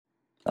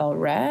All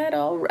right.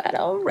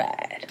 All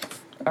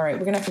right,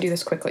 we're going to have to do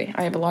this quickly.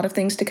 I have a lot of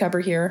things to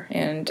cover here,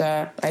 and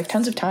I have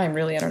tons of time,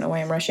 really. I don't know why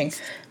I'm rushing.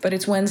 But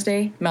it's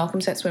Wednesday.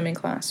 Malcolm's at swimming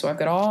class, so I've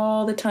got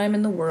all the time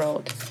in the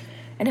world.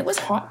 And it was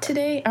hot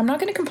today. I'm not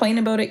going to complain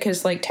about it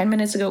because, like, 10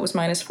 minutes ago it was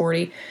minus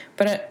 40.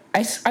 But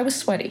I was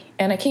sweaty.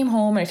 And I came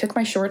home and I took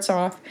my shorts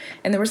off,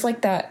 and there was,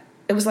 like, that...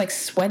 It was, like,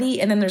 sweaty,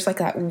 and then there's, like,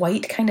 that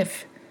white kind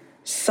of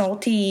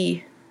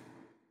salty,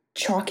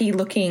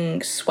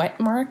 chalky-looking sweat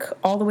mark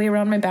all the way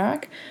around my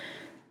back.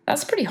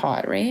 That's pretty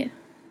hot, right?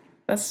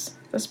 That's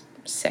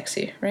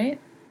sexy, right?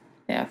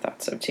 Yeah, I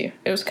thought so too.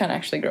 It was kind of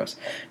actually gross.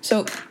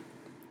 So,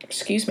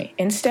 excuse me.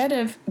 Instead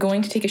of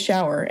going to take a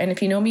shower, and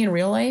if you know me in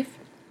real life,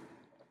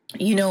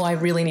 you know I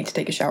really need to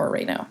take a shower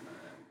right now.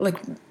 Like,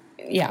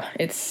 yeah,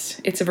 it's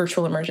a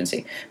virtual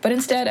emergency. But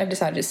instead, I've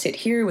decided to sit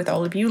here with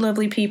all of you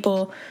lovely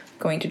people,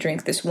 going to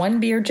drink this one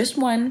beer, just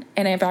one,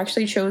 and I've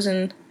actually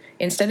chosen,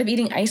 instead of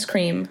eating ice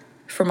cream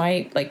for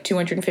my, like,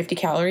 250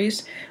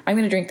 calories, I'm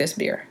going to drink this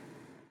beer.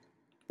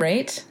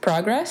 Right?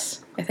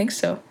 Progress? I think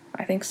so.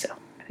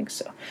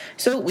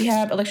 So we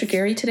have Electric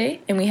Gary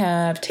today, and we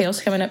have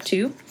Tails coming up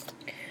too.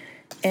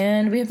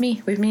 And we have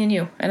me and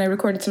you. And I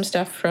recorded some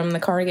stuff from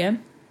the car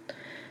again.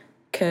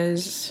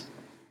 Because,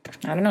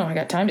 I don't know, I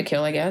got time to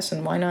kill, I guess,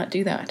 and why not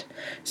do that?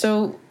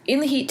 So, in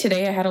the heat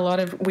today, I had a lot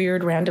of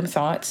weird random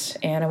thoughts,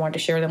 and I wanted to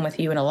share them with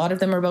you, and a lot of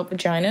them are about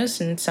vaginas,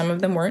 and some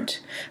of them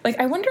weren't. Like,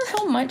 I wonder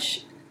how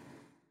much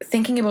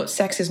thinking about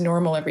sex is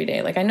normal every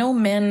day. Like, I know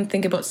men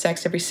think about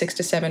sex every 6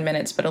 to 7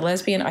 minutes, but a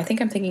lesbian, I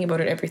think I'm thinking about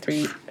it every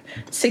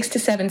 6 to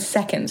 7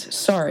 seconds.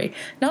 Sorry,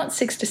 not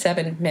 6 to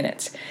 7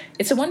 minutes.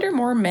 It's a wonder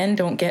more men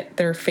don't get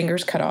their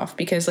fingers cut off,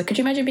 because, like, could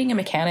you imagine being a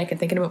mechanic and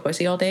thinking about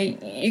pussy all day?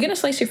 You're gonna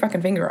slice your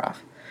fucking finger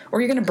off, or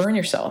you're gonna burn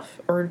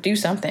yourself, or do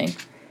something.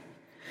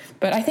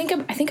 But I think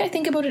I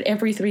think about it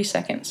every 3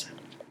 seconds.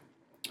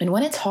 And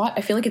when it's hot,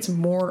 I feel like it's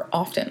more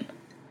often,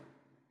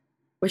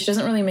 which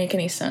doesn't really make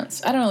any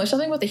sense. I don't know, there's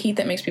something about the heat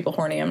that makes people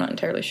horny. I'm not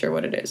entirely sure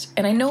what it is.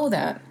 And I know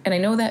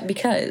that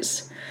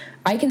because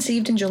I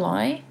conceived in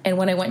July, and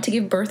when I went to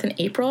give birth in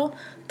April,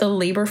 the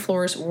labor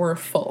floors were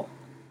full.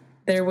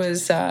 There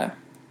was, I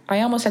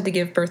almost had to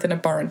give birth in a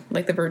barn,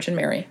 like the Virgin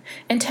Mary.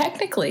 And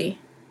technically,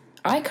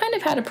 I kind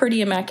of had a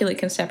pretty immaculate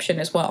conception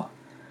as well,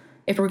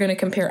 if we're going to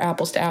compare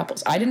apples to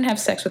apples. I didn't have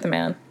sex with a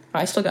man.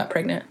 I still got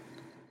pregnant.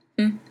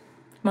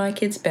 My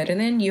kid's better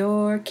than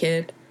your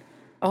kid.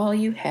 All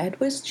you had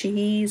was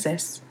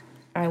Jesus.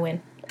 I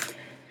win.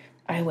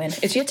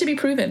 It's yet to be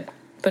proven,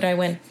 but I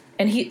win.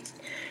 And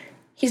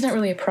he's not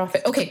really a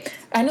prophet. Okay,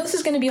 I know this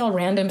is going to be all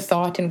random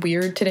thought and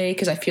weird today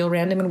because I feel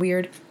random and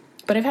weird,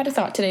 but I've had a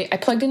thought today. I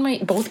plugged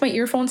in both my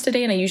earphones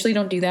today, and I usually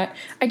don't do that.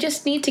 I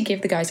just need to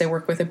give the guys I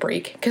work with a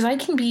break because I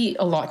can be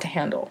a lot to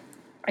handle.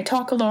 I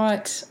talk a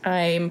lot.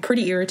 I'm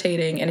pretty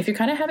irritating, and if you're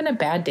kind of having a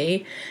bad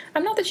day,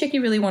 I'm not the chick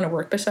you really want to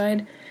work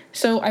beside.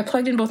 So I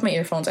plugged in both my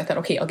earphones. I thought,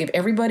 okay, I'll give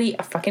everybody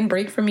a fucking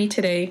break from me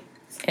today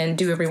and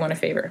do everyone a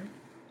favor.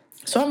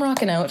 So I'm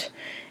rocking out,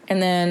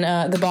 and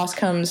then the boss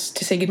comes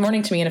to say good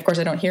morning to me, and of course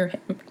I don't hear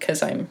him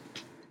because I'm,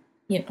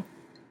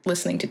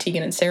 listening to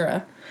Tegan and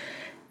Sarah.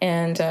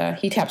 And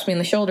he taps me on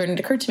the shoulder, and it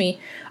occurred to me,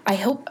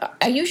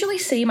 I usually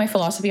say my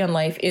philosophy on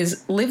life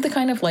is live the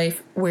kind of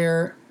life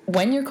where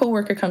when your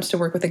coworker comes to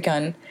work with a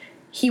gun,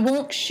 he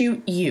won't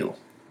shoot you.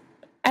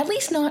 At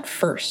least not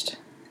first.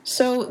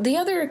 So the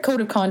other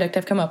code of conduct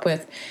I've come up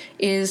with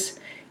is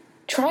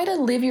try to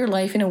live your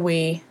life in a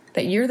way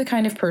that you're the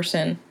kind of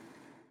person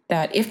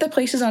that if the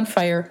place is on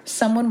fire,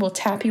 someone will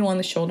tap you on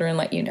the shoulder and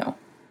let you know.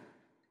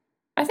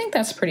 I think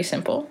that's pretty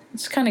simple.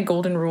 It's kind of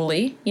golden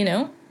rule-y,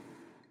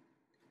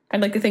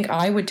 I'd like to think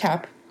I would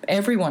tap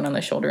everyone on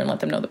the shoulder and let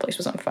them know the place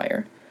was on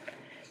fire.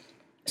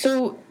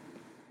 So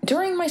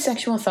during my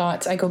sexual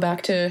thoughts, I go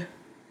back to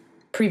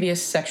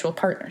previous sexual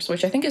partners,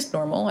 which I think is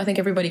normal. I think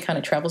everybody kind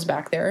of travels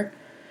back there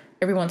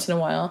every once in a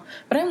while.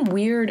 But I'm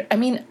weird. I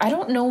mean, I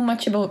don't know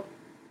much about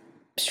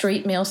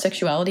straight male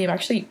sexuality. I'm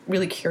actually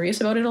really curious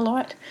about it a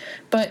lot.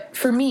 But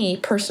for me,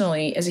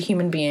 personally, as a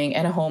human being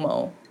and a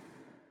homo,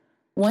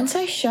 once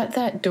I shut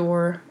that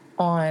door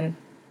on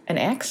an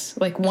ex,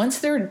 like once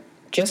they're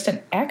just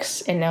an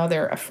ex and now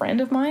they're a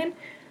friend of mine,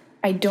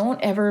 I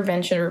don't ever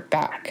venture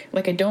back.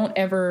 Like, I don't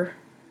ever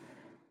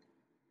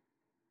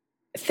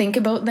think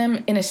about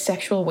them in a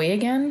sexual way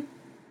again,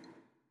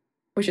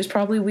 which is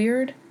probably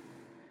weird.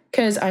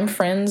 Because I'm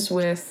friends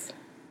with,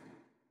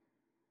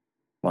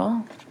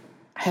 I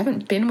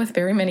haven't been with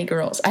very many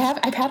girls.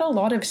 I've had a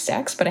lot of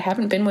sex, but I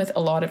haven't been with a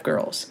lot of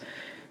girls.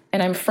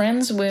 And I'm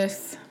friends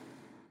with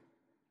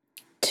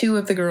 2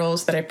 of the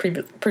girls that I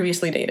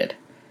previously dated,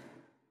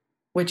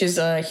 which is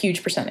a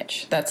huge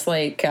percentage. That's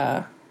like,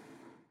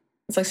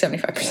 it's like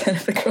 75%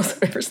 of the girls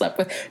I've ever slept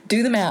with.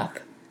 Do the math.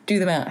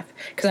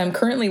 Because I'm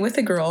currently with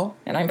a girl,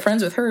 and I'm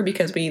friends with her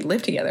because we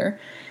live together.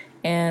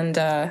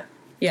 And,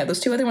 yeah,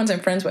 those 2 other ones I'm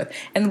friends with.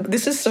 And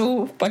this is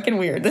so fucking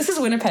weird. This is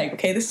Winnipeg,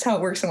 okay? This is how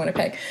it works in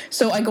Winnipeg.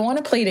 So I go on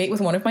a play date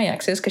with one of my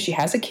exes because she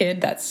has a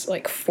kid that's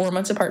like 4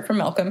 months apart from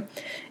Malcolm.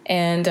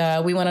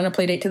 And we went on a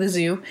play date to the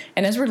zoo.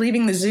 And as we're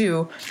leaving the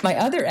zoo, my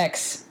other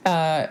ex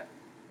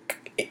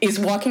is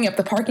walking up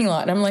the parking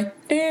lot, and I'm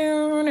like,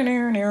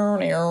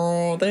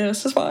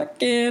 this is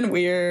fucking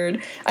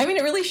weird. I mean,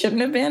 it really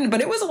shouldn't have been,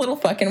 but it was a little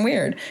fucking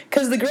weird,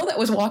 because the girl that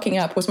was walking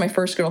up was my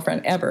first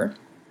girlfriend ever.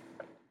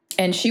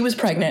 And she was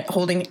pregnant,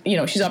 holding,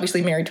 she's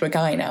obviously married to a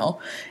guy now.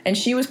 And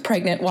she was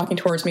pregnant, walking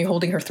towards me,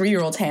 holding her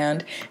 3-year-old's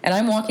hand. And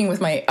I'm walking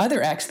with my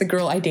other ex, the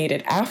girl I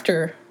dated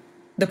after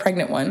the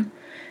pregnant one.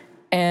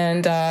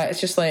 And it's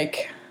just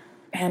like,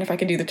 man, if I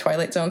could do the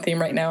Twilight Zone theme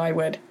right now, I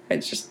would.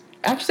 It's just,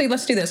 actually,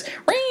 let's do this.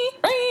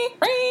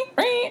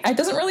 It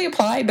doesn't really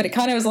apply, but it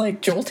kind of was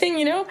like jolting,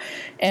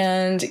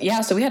 And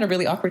yeah, so we had a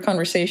really awkward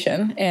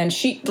conversation. And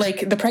she,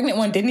 like, the pregnant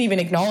one didn't even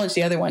acknowledge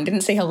the other one,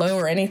 didn't say hello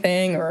or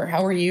anything, or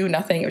how are you,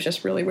 nothing. It was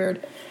just really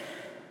weird.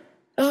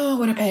 Oh,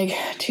 Winnipeg.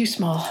 Too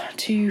small.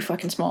 Too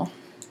fucking small.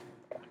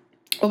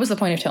 What was the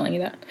point of telling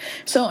you that?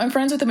 So I'm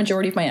friends with the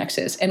majority of my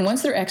exes. And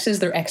once they're exes,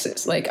 they're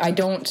exes. Like,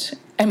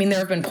 there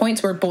have been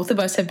points where both of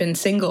us have been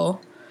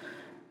single,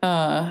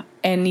 and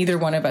neither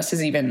one of us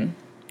has even,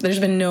 there's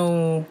been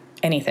no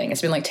anything. It's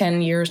been like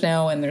 10 years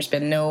now, and there's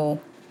been no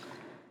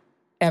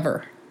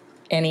ever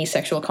any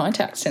sexual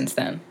contact since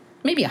then.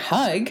 Maybe a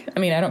hug. I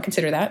mean, I don't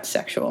consider that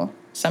sexual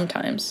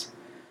sometimes.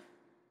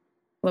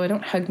 Although I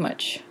don't hug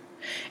much.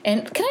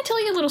 And can I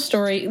tell you a little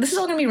story? This is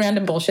all going to be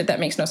random bullshit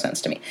that makes no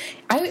sense to me.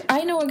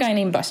 I know a guy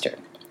named Buster.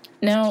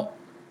 Now,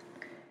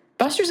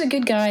 Buster's a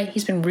good guy.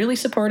 He's been really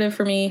supportive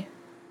for me.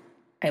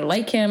 I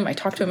like him. I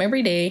talk to him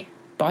every day.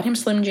 Bought him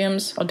Slim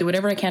Jims. I'll do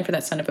whatever I can for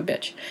that son of a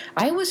bitch.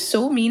 I was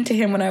so mean to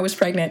him when I was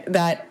pregnant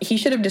that he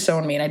should have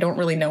disowned me, and I don't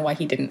really know why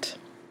he didn't.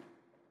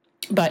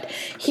 But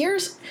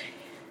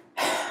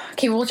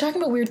okay, well, we're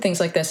talking about weird things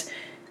like this.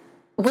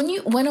 When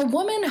a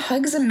woman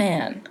hugs a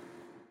man,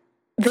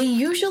 they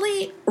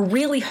usually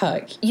really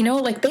hug.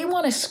 Like they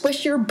want to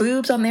squish your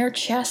boobs on their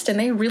chest, and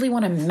they really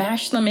want to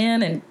mash them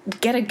in and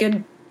get a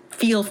good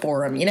feel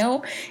for them,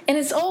 And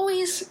it's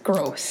always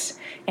gross,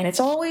 and it's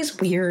always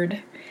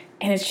weird.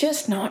 And it's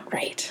just not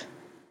right.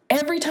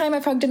 Every time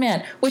I've hugged a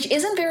man, which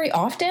isn't very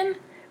often,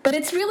 but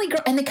it's really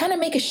and they kind of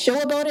make a show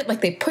about it,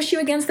 like they push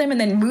you against them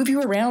and then move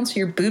you around so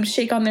your boobs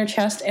shake on their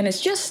chest, and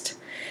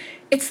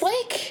it's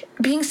like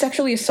being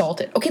sexually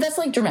assaulted. Okay, that's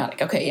like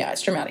dramatic. Okay, yeah,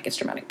 it's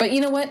dramatic. But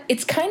you know what?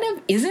 It's kind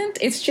of isn't.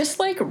 It's just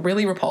like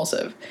really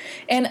repulsive.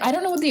 And I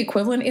don't know what the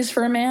equivalent is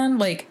for a man,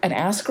 like an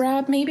ass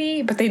grab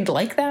maybe, but they'd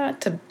like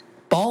that, to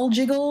ball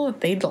jiggle,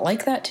 they'd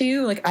like that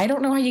too. Like, I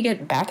don't know how you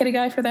get back at a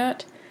guy for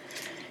that.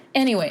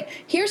 Anyway,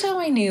 here's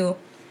how I knew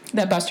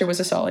that Buster was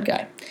a solid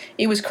guy.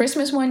 It was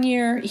Christmas one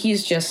year.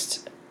 He's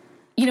just,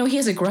 he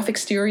has a gruff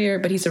exterior,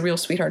 but he's a real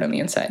sweetheart on the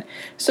inside.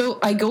 So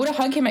I go to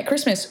hug him at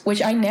Christmas,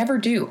 which I never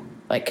do.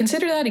 Like,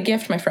 consider that a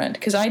gift, my friend,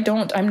 because I'm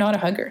not a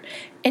hugger.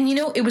 And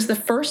it was the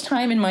first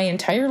time in my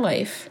entire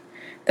life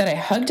that I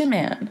hugged a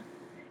man,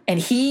 and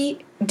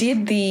he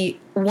did the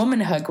woman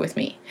hug with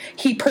me.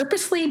 He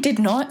purposely did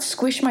not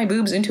squish my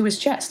boobs into his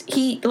chest.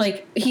 He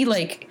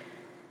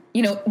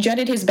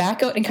jutted his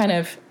back out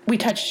and we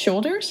touched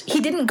shoulders.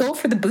 He didn't go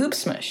for the boob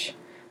smush.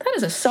 That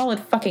is a solid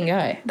fucking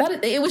guy.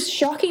 It was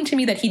shocking to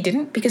me that he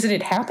didn't, because it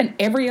had happened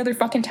every other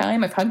fucking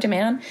time I've hugged a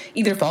man,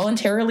 either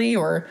voluntarily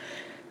or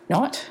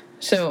not.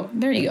 So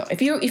there you go.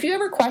 If you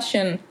ever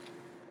question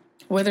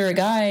whether a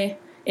guy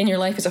in your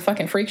life is a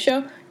fucking freak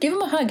show, give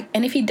him a hug.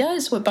 And if he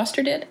does what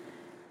Buster did,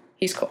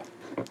 he's cool.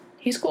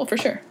 He's cool for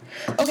sure.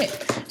 Okay,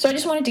 so I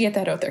just wanted to get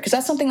that out there, because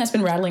that's something that's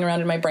been rattling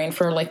around in my brain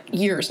for like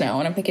years now,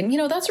 and I'm thinking,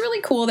 that's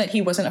really cool that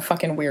he wasn't a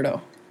fucking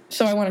weirdo.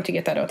 So I wanted to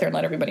get that out there and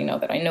let everybody know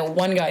that I know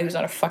one guy who's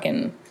not a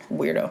fucking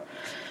weirdo.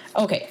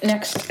 Okay,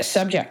 next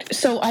subject.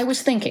 So I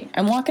was thinking,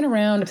 I'm walking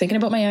around, I'm thinking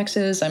about my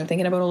exes, I'm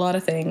thinking about a lot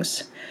of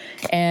things,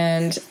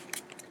 and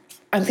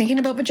I'm thinking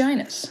about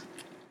vaginas.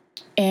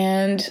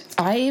 And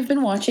I've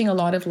been watching a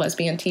lot of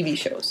lesbian TV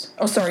shows.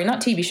 Oh, sorry, not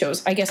TV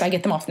shows. I guess I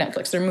get them off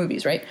Netflix. They're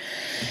movies, right?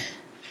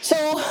 So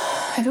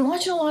I've been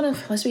watching a lot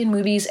of lesbian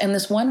movies, and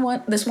this one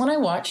I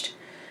watched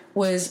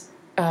was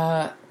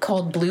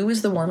called Blue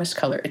is the Warmest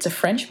Color. It's a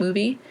French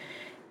movie,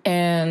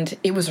 and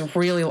it was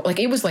really,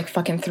 it was like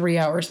fucking 3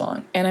 hours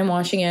long. And I'm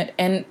watching it,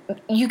 and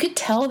you could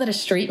tell that a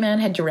straight man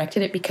had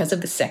directed it because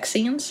of the sex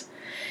scenes.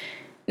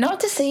 Not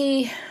to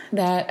say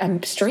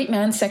that straight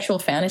man's sexual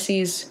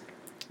fantasies,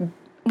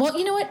 well,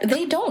 you know what?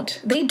 They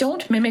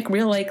don't mimic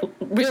real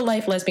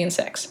life lesbian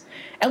sex.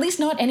 At least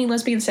not any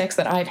lesbian sex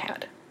that I've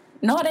had.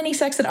 Not any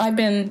sex that I've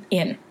been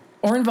in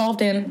or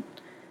involved in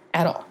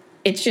at all.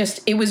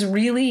 It was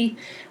really,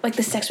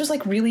 the sex was,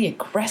 really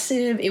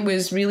aggressive. It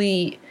was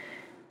really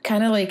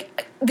kind of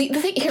the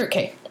thing, here,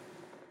 okay.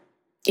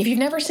 If you've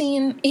never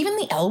seen even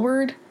the L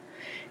Word,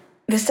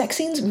 the sex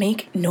scenes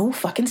make no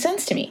fucking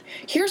sense to me.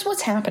 Here's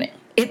what's happening.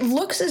 It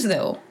looks as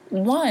though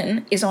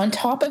one is on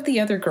top of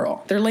the other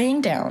girl. They're laying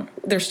down.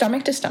 They're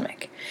stomach to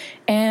stomach.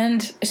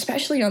 And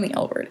especially on the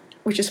L Word,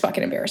 which is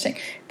fucking embarrassing.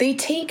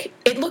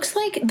 It looks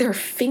like they're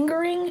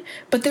fingering,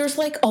 but there's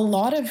a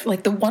lot of,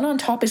 the one on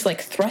top is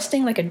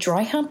thrusting like a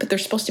dry hump, but they're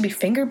supposed to be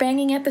finger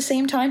banging at the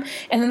same time.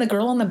 And then the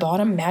girl on the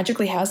bottom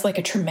magically has a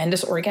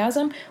tremendous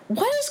orgasm.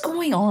 What is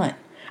going on?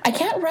 I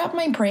can't wrap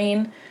my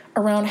brain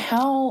around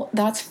how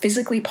that's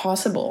physically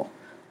possible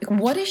Like,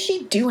 what is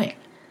she doing?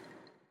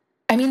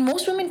 I mean,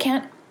 most women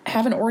can't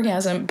have an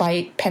orgasm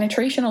by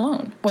penetration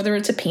alone, whether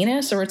it's a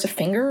penis or it's a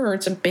finger or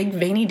it's a big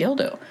veiny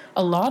dildo.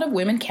 A lot of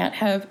women can't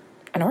have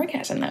an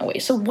orgasm that way.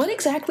 So what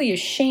exactly is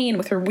Shane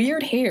with her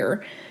weird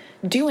hair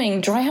doing,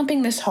 dry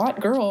humping this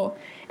hot girl,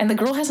 and the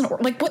girl hasn't,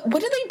 like, what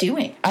are they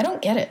doing? I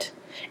don't get it.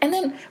 And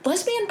then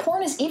lesbian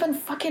porn is even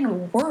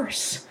fucking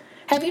worse.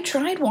 Have you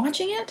tried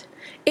watching it?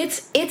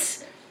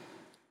 It's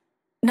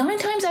 9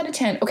 times out of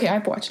 10. Okay,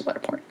 I've watched a lot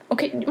of porn.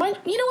 Okay, you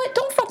know what?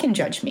 Don't fucking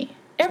judge me.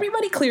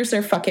 Everybody clears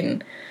their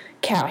fucking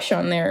cache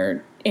on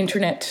their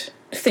internet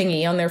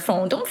thingy on their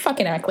phone. Don't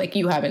fucking act like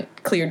you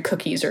haven't cleared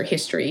cookies or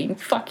history.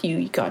 Fuck you,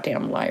 you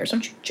goddamn liars.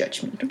 Don't you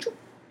judge me. Don't you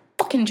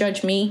fucking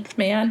judge me,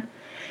 man.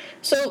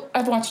 So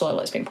I've watched a lot of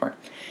lesbian porn.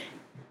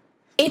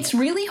 It's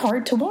really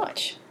hard to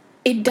watch.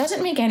 It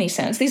doesn't make any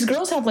sense. These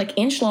girls have like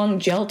inch-long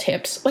gel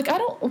tips. Like,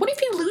 what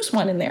if you lose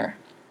one in there?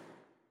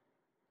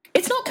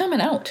 It's not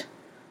coming out.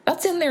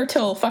 That's in there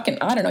till fucking,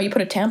 I don't know, you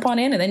put a tampon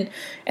in and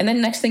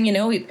then next thing you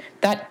know,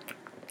 that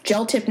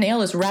gel tip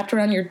nail is wrapped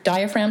around your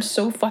diaphragm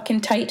so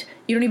fucking tight,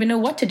 you don't even know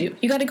what to do.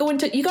 You gotta go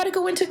into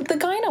the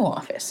gyno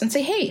office and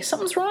say, hey,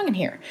 something's wrong in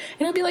here.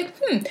 And he'll be like,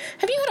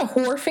 have you had a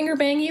whore finger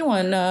bang you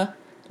on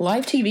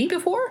live TV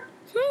before?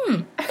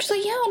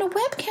 Actually, yeah, on a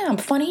webcam.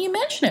 Funny you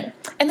mention it.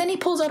 And then he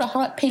pulls out a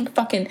hot pink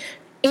fucking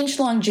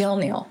inch-long gel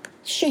nail.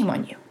 Shame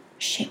on you.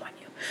 Shame on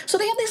you. So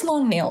they have these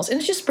long nails, and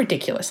it's just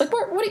ridiculous. Like,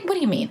 what do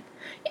you mean?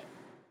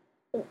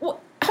 How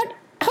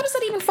does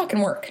that even fucking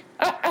work?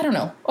 I don't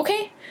know.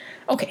 Okay?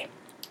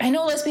 I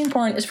know lesbian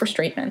porn is for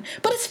straight men,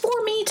 but it's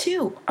for me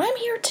too. I'm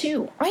here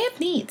too. I have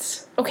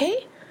needs.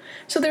 Okay?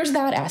 So there's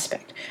that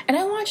aspect. And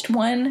I watched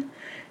one.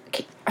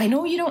 Okay, I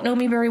know you don't know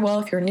me very well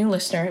if you're a new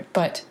listener,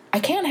 but I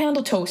can't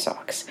handle toe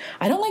socks.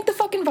 I don't like the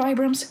fucking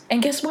Vibrams,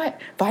 and guess what?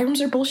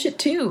 Vibrams are bullshit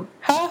too.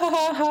 Ha ha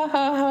ha ha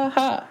ha ha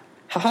ha.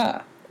 Ha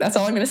ha. That's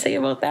all I'm gonna say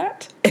about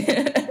that.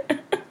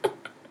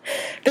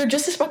 They're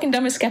just as fucking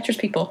dumb as Skechers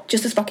people.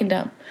 Just as fucking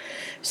dumb.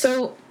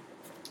 So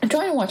I'm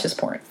trying to watch this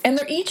porn, and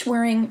they're each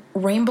wearing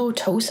rainbow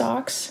toe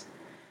socks.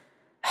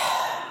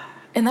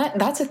 And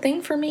that's a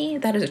thing for me.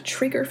 That is a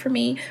trigger for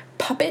me.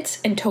 Puppets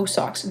and toe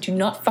socks. Do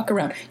not fuck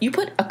around. You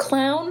put a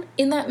clown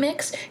in that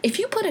mix. If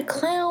you put a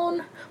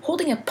clown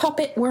holding a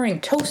puppet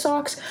wearing toe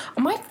socks,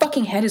 my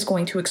fucking head is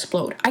going to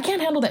explode. I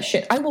can't handle that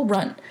shit. I will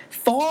run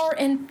far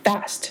and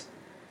fast.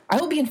 I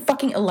will be in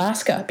fucking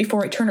Alaska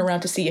before I turn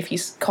around to see if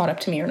he's caught up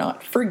to me or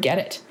not. Forget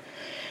it.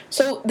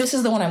 So this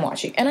is the one I'm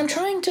watching. And I'm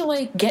trying to,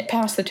 like, get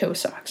past the toe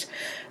socks.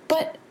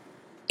 But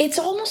it's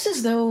almost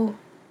as though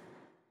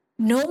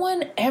no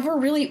one ever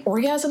really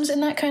orgasms in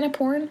that kind of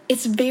porn.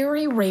 It's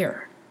very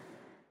rare.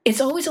 It's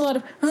always a lot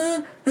of,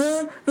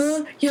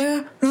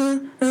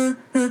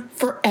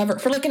 forever,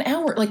 for like an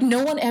hour. Like,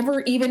 no one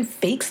ever even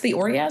fakes the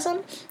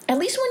orgasm. At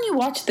least when you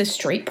watch the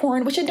straight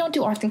porn, which I don't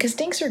do often because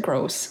dinks are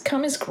gross.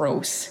 Cum is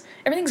gross.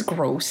 Everything's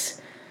gross.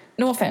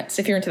 No offense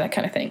if you're into that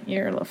kind of thing.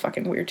 You're a little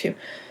fucking weird too.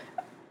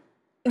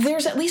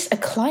 There's at least a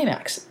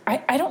climax.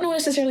 I don't know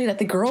necessarily that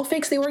the girl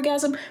fakes the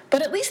orgasm,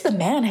 but at least the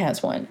man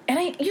has one.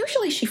 And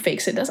usually she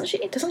fakes it, doesn't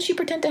she? Doesn't she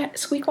pretend to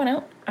squeak one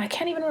out? I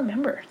can't even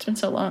remember. It's been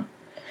so long.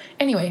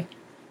 Anyway,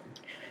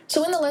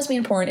 so in the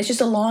lesbian porn, it's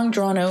just a long,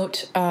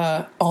 drawn-out,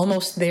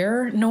 almost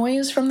there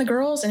noise from the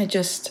girls, and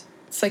it's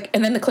like,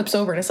 and then the clip's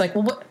over, and it's like,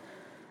 well,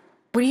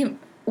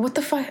 what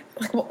the fuck?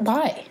 Like,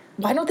 why?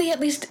 Why don't they at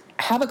least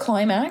have a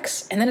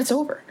climax, and then it's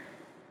over?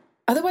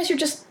 Otherwise, you're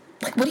just,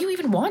 like, what are you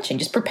even watching?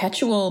 Just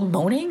perpetual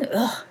moaning?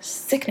 Ugh,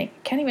 sickening. I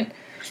can't even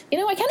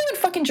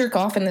fucking jerk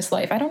off in this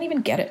life. I don't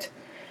even get it.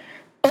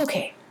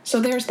 Okay, so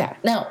there's that.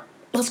 Now,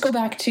 let's go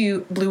back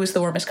to Blue is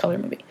the Warmest Color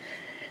movie.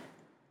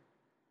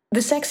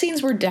 The sex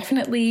scenes were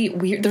definitely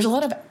weird. There's a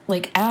lot of,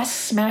 like, ass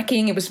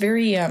smacking. It was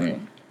very,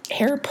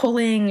 hair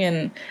pulling,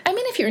 and, I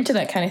mean, if you're into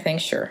that kind of thing,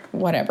 sure,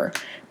 whatever.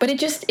 But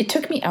it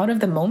took me out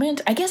of the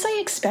moment. I guess I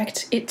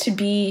expect it to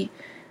be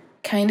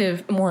kind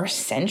of more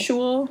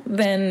sensual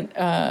than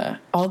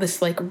all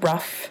this, like,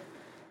 rough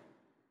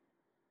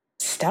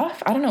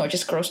stuff. I don't know, it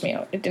just grossed me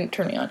out. It didn't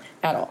turn me on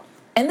at all.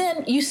 And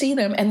then you see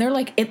them, and they're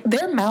like,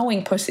 they're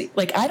mowing pussy.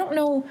 Like, I don't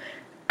know,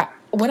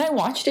 when I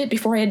watched it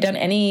before I had done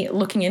any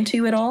looking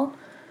into it all,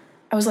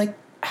 I was like,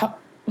 how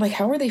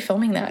are they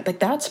filming that? Like,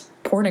 that's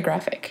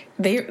pornographic.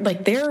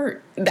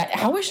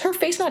 How is her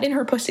face not in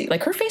her pussy?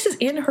 Like, her face is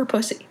in her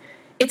pussy.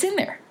 It's in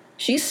there.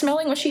 She's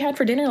smelling what she had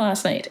for dinner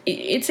last night.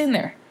 It's in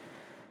there.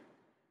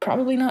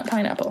 Probably not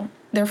pineapple.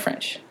 They're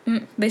French.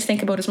 They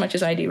stink about as much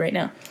as I do right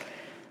now.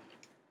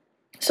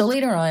 So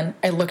later on,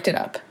 I looked it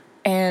up,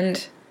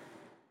 and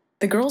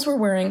the girls were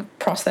wearing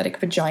prosthetic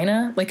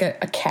vagina, like a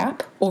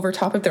cap over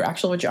top of their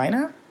actual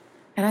vagina,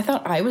 and I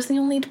thought I was the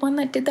only one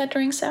that did that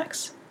during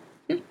sex.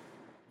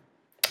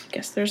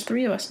 Guess there's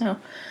 3 of us now.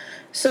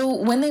 So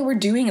when they were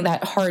doing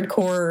that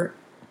hardcore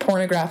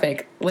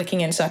pornographic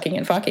licking and sucking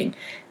and fucking,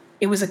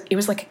 it was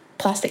like a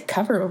plastic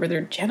cover over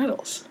their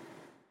genitals.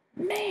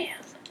 Man,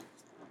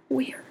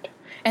 weird.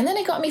 And then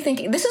it got me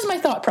thinking, this is my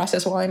thought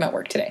process while I'm at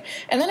work today.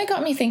 And then it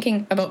got me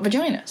thinking about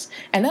vaginas.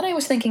 And then I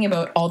was thinking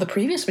about all the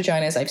previous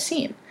vaginas I've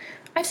seen.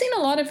 I've seen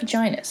a lot of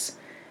vaginas.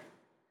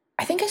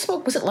 I think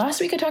was it last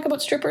week I talked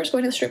about strippers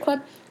going to the strip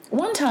club?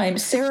 One time,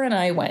 Sarah and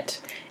I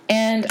went,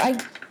 and I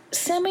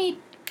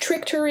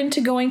tricked her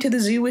into going to the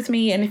zoo with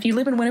me. And if you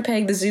live in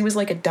Winnipeg, the zoo is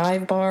like a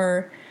dive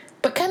bar,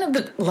 but kind of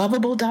the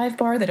lovable dive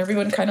bar that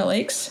everyone kind of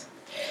likes.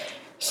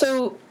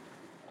 So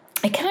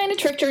I kind of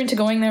tricked her into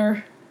going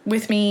there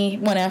with me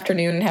one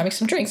afternoon and having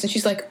some drinks. And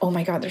she's like, oh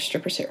my God, there's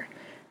strippers here.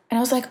 And I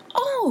was like,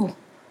 oh,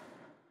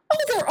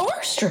 there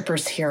are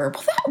strippers here.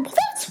 Well,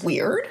 that's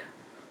weird.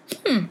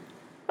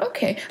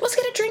 Okay, let's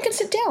get a drink and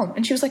sit down.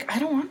 And she was like, I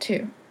don't want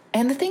to.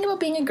 And the thing about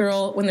being a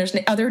girl, when there's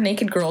other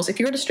naked girls, if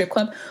you're at a strip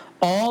club,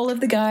 all of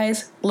the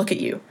guys look at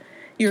you.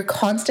 You're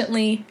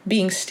constantly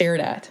being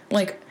stared at.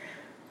 Like,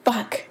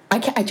 fuck.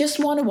 I just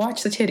want to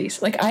watch the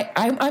titties. Like,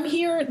 I'm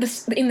here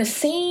in the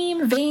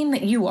same vein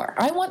that you are.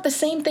 I want the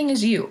same thing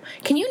as you.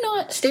 Can you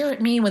not stare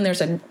at me when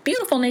there's a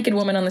beautiful naked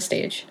woman on the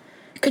stage?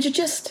 Could you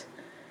just...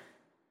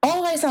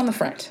 all eyes on the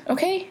front,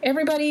 okay?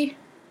 Everybody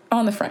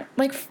on the front.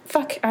 Like,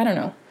 fuck, I don't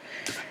know.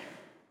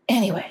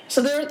 Anyway,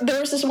 so there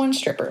was this one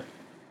stripper.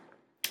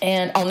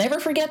 And I'll never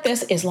forget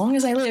this as long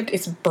as I lived.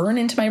 It's burned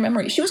into my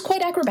memory. She was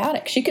quite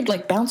acrobatic. She could,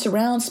 like, bounce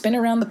around, spin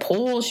around the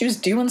pole. She was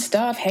doing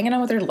stuff, hanging out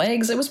with her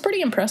legs. It was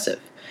pretty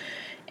impressive.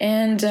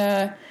 And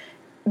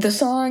the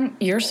song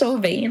You're So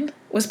Vain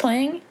was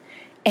playing,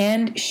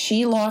 and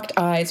she locked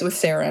eyes with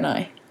Sarah and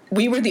I.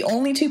 We were the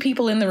only two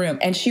people in the room,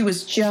 and she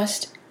was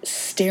just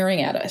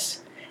staring at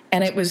us.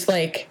 And it was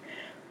like,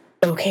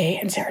 okay.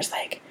 And Sarah's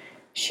like,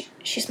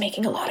 she's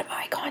making a lot of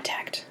eye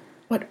contact.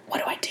 What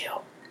do I do?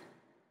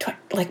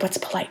 What's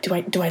polite?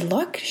 Do I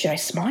look? Should I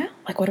smile?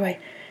 Like, what do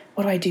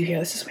I do here?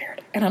 This is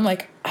weird. And I'm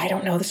like, I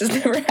don't know. This has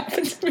never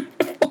happened to me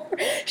before.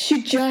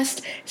 She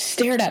just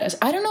stared at us.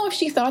 I don't know if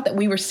she thought that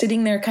we were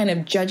sitting there kind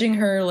of judging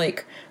her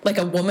like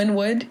a woman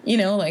would, you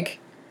know, like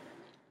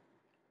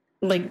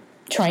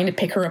trying to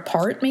pick her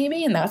apart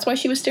maybe. And that's why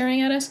she was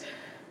staring at us.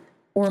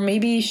 Or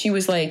maybe she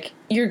was like,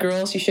 you're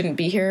girls, you shouldn't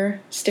be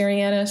here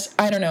staring at us.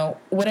 I don't know.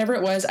 Whatever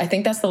it was, I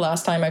think that's the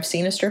last time I've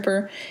seen a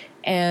stripper.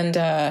 And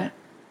it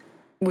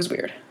was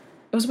weird.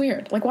 It was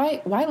weird. Like,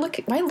 why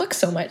look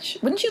so much?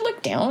 Wouldn't you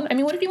look down? I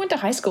mean, what if you went to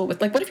high school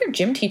with, like, what if your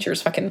gym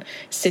teacher's fucking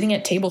sitting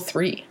at table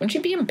 3? Wouldn't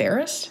you be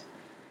embarrassed?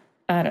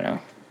 I don't know.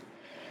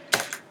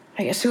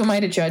 I guess who am I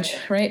to judge,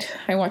 right?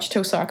 I watch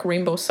toe sock,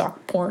 rainbow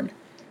sock porn.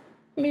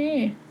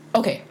 Me.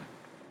 Okay.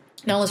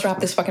 Now let's wrap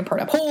this fucking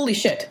part up. Holy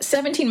shit.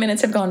 17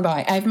 minutes have gone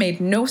by. I've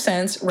made no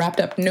sense, wrapped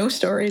up no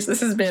stories.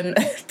 This has been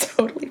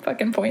totally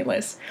fucking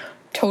pointless.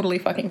 Totally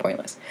fucking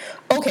pointless.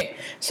 Okay,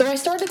 so I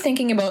started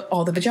thinking about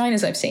all the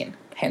vaginas I've seen.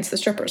 Hence the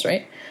strippers,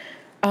 right?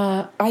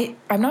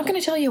 I'm not going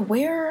to tell you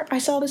where I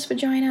saw this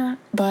vagina,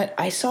 but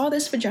I saw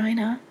this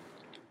vagina.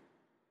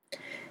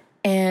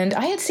 And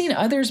I had seen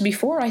others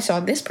before I saw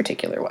this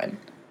particular one.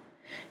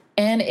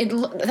 And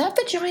that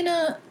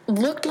vagina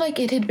looked like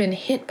it had been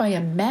hit by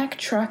a Mack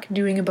truck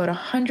doing about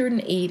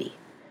 180.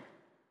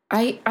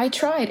 I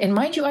tried, and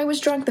mind you, I was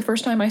drunk the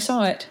first time I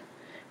saw it,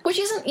 which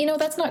isn't,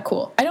 that's not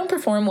cool. I don't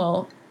perform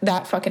well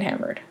that fucking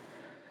hammered.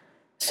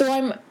 So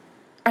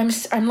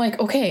I'm like,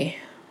 okay,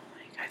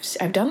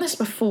 I've done this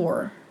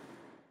before.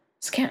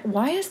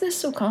 Why is this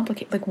so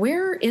complicated? Like,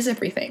 where is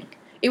everything?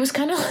 It was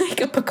kind of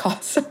like a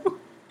Picasso.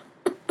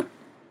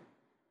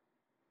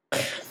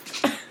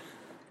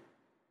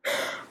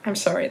 I'm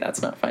sorry,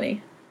 that's not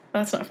funny.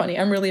 That's not funny.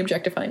 I'm really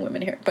objectifying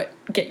women here, but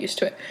get used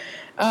to it.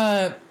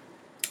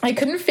 I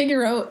couldn't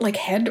figure out, like,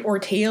 head or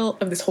tail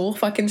of this whole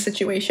fucking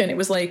situation. It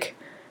was like,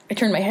 I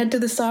turned my head to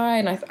the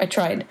side, and I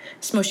tried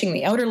smushing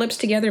the outer lips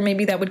together.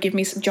 Maybe that would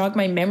jog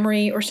my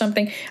memory or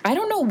something. I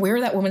don't know where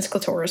that woman's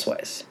clitoris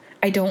was.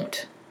 I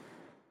don't.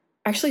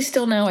 Actually,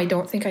 still now, I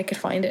don't think I could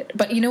find it.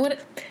 But you know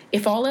what?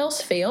 If all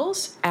else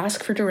fails,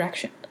 ask for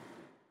direction.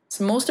 It's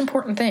the most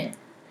important thing.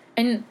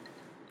 And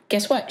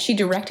guess what? She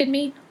directed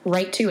me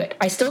right to it.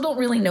 I still don't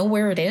really know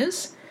where it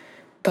is,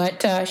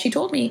 but she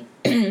told me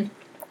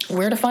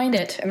where to find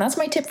it. And that's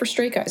my tip for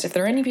straight guys. If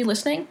there are any of you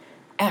listening,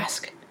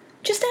 ask.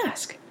 Just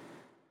ask.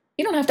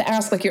 You don't have to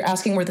ask like you're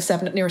asking where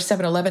the nearest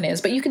 7-Eleven is,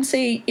 but you can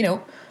say,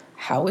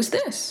 how is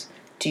this?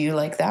 Do you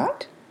like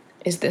that?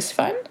 Is this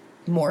fun?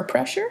 More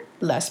pressure?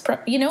 Less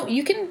pressure?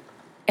 You can...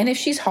 And if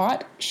she's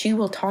hot, she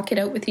will talk it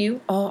out with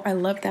you. Oh, I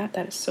love that.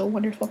 That is so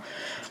wonderful.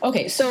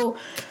 Okay, so...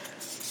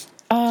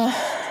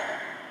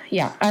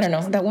 yeah, I don't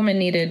know. That woman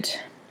needed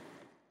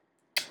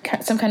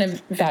some kind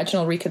of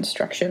vaginal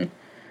reconstruction.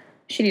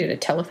 She needed a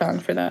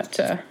telethon for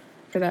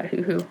that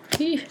hoo-hoo.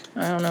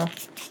 I don't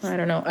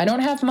know. I don't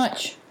have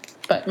much,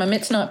 but my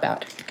mitt's not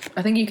bad.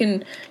 I think you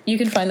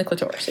can find the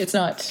clitoris.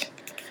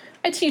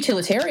 It's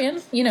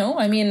utilitarian,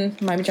 I mean,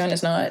 my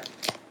vagina's not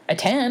a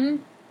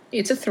 10.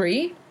 It's a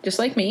 3, just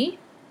like me.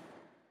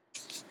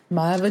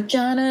 My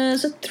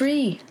vagina's a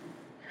 3.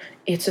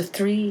 It's a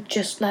 3,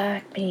 just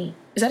like me.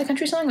 Is that a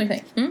country song? What do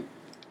you think?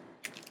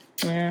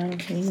 Yeah,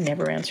 he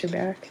never answered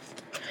back.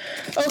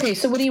 Okay,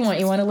 so what do you want?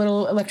 You want a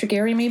little Electric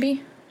Airy,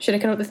 maybe? Should I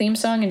cut out the theme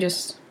song and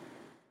just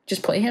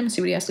play him and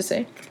see what he has to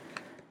say?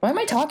 Why am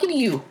I talking to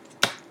you?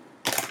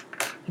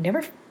 You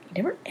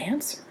never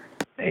answer.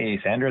 Hey,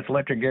 Sandra, it's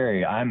Electric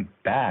Gary. I'm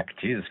back.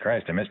 Jesus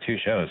Christ, I missed 2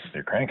 shows.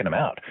 They're cranking them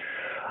out.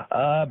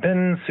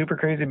 Been super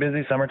crazy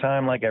busy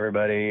summertime like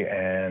everybody,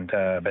 and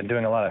been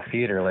doing a lot of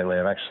theater lately.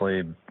 I've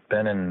actually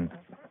been in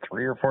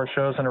 3 or 4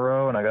 shows in a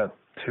row, and I got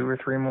 2 or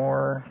 3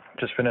 more.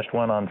 Just finished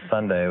one on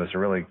Sunday. It was a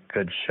really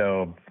good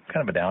show,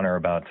 kind of a downer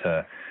about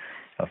a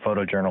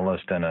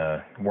photojournalist and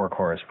a war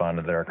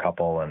correspondent. They're a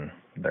couple, and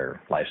their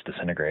life's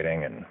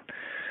disintegrating, and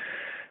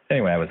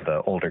anyway, I was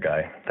the older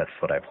guy. That's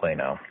what I play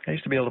now. I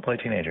used to be able to play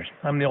teenagers.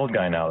 I'm the old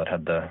guy now that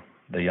had the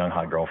young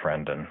hot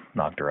girlfriend and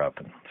knocked her up.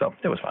 And so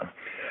it was fun.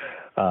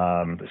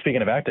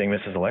 Speaking of acting,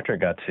 Mrs. Electric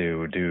got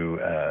to do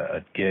a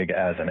gig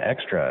as an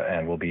extra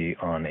and will be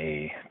on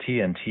a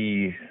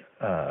TNT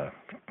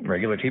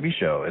regular TV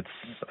show.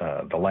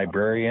 It's The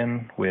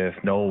Librarian with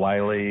Noel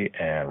Wiley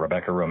and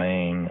Rebecca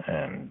Romaine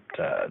and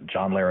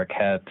John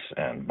Larroquette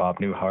and Bob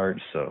Newhart,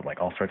 so like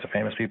all sorts of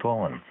famous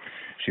people. And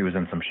she was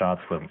in some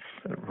shots with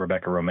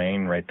Rebecca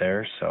Romaine right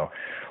there, so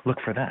look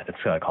for that. It's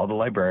called The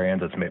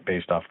Librarians. It's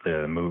based off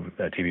the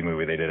TV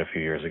movie they did a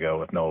few years ago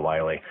with Noel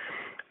Wiley,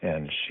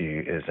 and she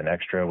is an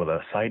extra with a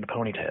side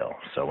ponytail.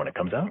 So when it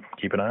comes out,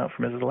 keep an eye out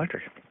for Mrs.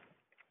 Electric.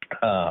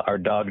 Our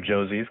dog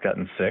Josie's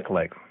gotten sick,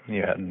 like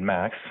you had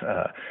Max,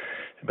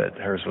 but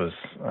hers was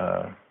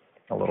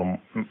a little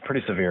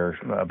pretty severe,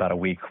 about a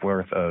week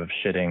worth of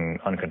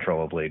shitting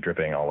uncontrollably,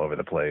 dripping all over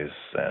the place,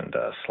 and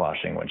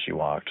sloshing when she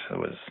walked.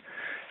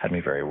 Had me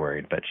very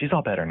worried, but she's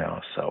all better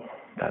now, so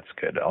that's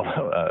good.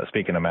 Although,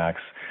 speaking of Max,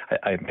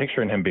 I'm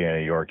picturing him being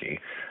a Yorkie,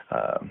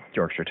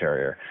 Yorkshire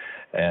Terrier,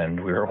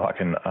 and we were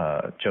walking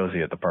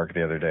Josie at the park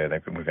the other day.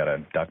 We've got a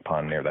duck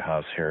pond near the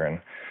house here, and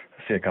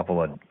I see a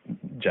couple of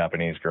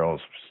Japanese girls,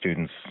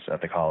 students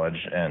at the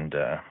college, and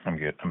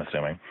I'm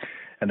assuming,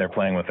 and they're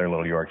playing with their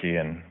little Yorkie,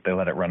 and they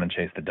let it run and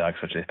chase the ducks,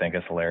 which they think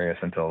is hilarious,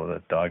 until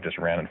the dog just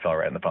ran and fell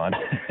right in the pond.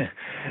 It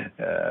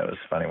was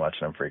funny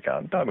watching them freak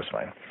out. The dog was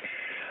fine.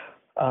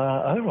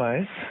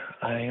 Otherwise,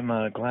 I'm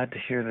glad to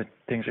hear that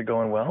things are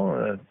going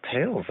well.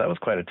 Tales, that was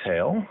quite a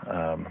tale.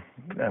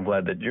 I'm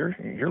glad that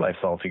your life's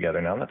all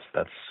together now.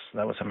 That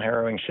was some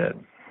harrowing shit.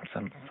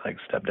 Some like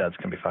stepdads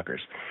can be fuckers.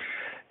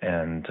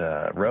 And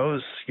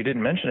Rose, you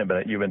didn't mention it,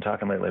 but you've been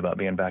talking lately about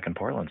being back in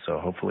Portland, so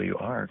hopefully you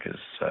are, because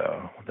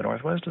the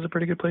Northwest is a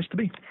pretty good place to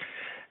be.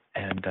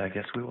 And I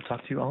guess we will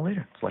talk to you all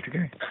later. It's Electric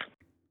Gary.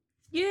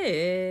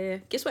 Yeah.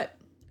 Guess what?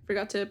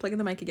 Forgot to plug in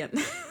the mic again.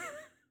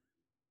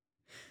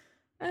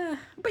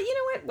 But you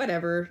know what?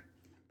 Whatever.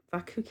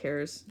 Fuck, who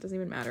cares? It doesn't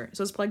even matter.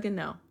 So it's plugged in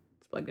now.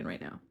 It's plugged in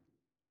right now.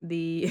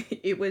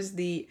 It was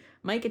the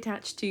mic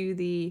attached to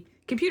the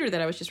computer that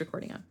I was just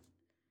recording on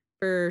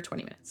for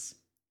 20 minutes.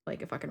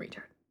 Like a fucking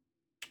retard.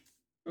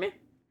 Meh.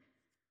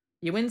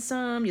 You win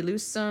some, you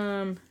lose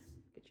some.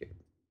 Get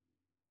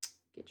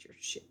your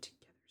shit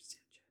together,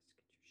 Sanchez.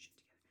 Get your shit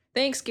together.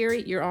 Thanks,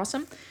 Gary. You're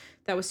awesome.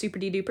 That was super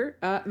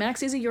duper.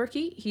 Max is a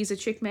Yorkie. He's a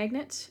chick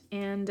magnet,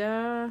 and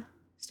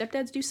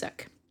stepdads do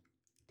suck.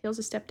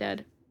 Tails'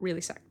 stepdad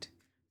really sucked.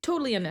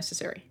 Totally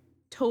unnecessary.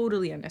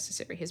 Totally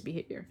unnecessary, his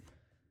behavior.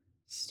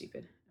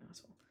 Stupid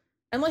asshole.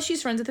 Unless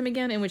she's friends with him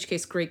again, in which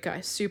case, great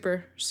guy.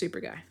 Super, super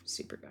guy.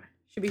 Super guy.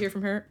 Should we hear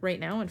from her right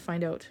now and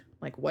find out,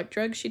 like, what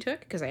drugs she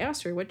took? Because I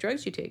asked her, what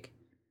drugs you take?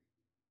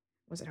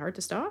 Was it hard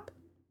to stop?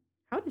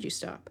 How did you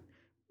stop?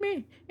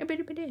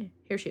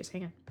 Here she is.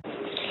 Hang on.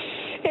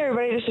 Hey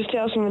everybody, this is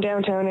Tails from the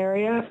downtown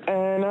area,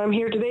 and I'm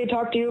here today to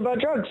talk to you about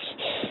drugs.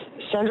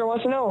 Sandra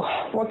wants to know,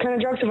 what kind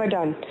of drugs have I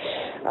done?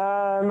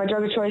 My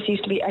drug of choice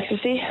used to be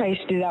ecstasy. I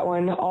used to do that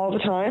one all the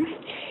time.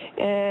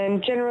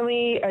 And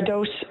generally, a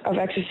dose of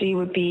ecstasy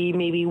would be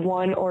maybe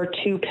 1 or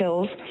 2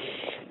 pills,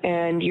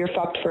 and you're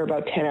fucked for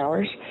about 10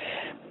 hours.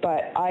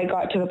 But I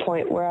got to the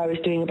point where I was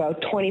doing about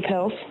 20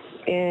 pills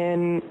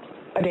in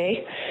a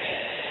day.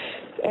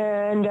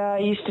 And I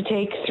used to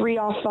take 3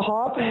 off the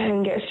hop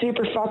and get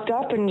super fucked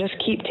up and just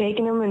keep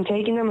taking them and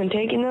taking them and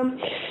taking them.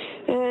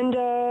 And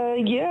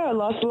yeah, I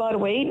lost a lot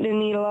of weight,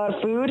 didn't eat a lot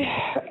of food.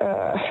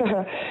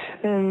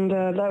 And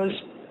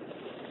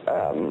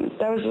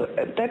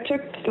that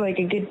took like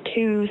a good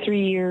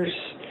 2-3 years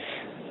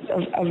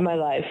of my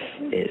life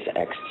is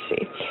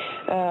ecstasy.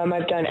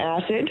 I've done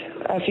acid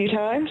a few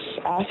times.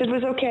 Acid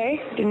was okay,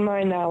 didn't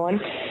mind that one.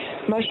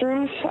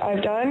 Mushrooms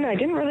I've done. I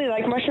didn't really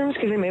like mushrooms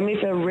because they made me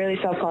feel really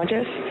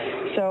self-conscious.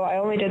 So I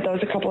only did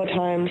those a couple of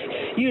times,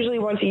 usually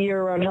once a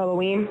year around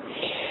Halloween.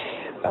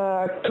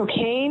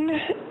 Cocaine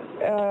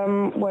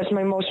was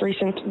my most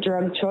recent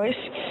drug choice.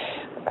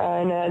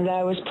 And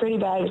that was pretty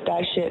bad. It was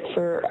bad shit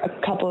for a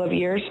couple of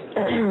years,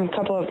 a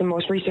couple of the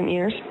most recent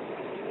years.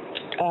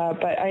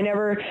 But I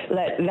never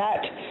let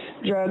that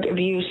drug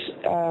abuse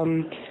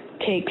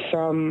take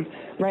from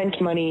rent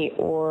money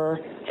or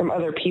from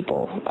other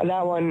people.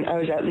 That one I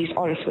was at least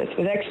honest with.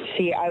 With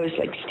ecstasy, I was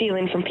like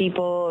stealing from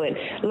people and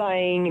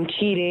lying and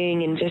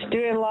cheating and just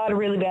doing a lot of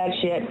really bad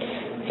shit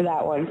for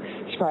that one,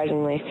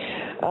 surprisingly.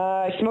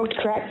 I smoked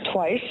crack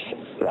twice.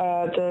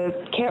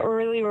 Can't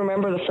really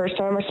remember the first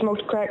time I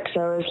smoked crack because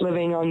I was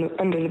living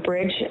under the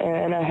bridge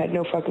and I had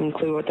no fucking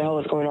clue what the hell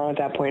was going on at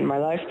that point in my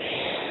life.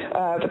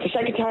 But the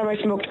second time I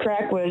smoked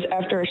crack was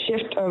after a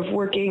shift of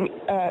working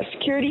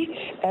security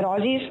at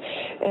Aussie's,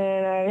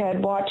 and I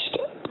had watched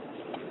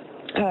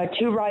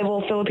two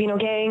rival Filipino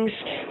gangs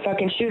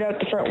fucking shoot out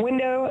the front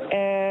window,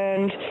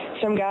 and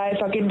some guy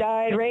fucking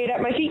died right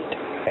at my feet.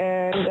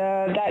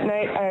 And that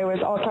night I was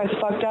all kinds of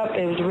fucked up.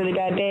 It was a really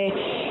bad day,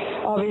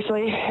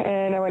 obviously,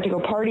 and I went to go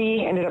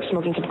party, ended up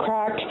smoking some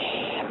crack.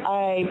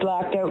 I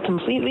blacked out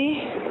completely.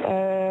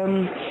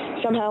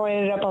 Somehow I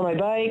ended up on my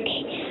bike,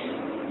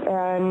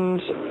 and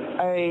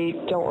I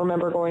don't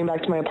remember going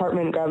back to my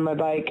apartment and grabbing my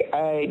bike.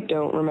 I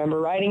don't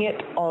remember riding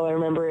it. All I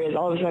remember is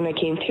all of a sudden I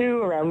came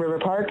to around River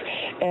Park,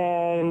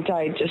 and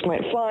I just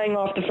went flying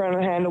off the front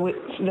of the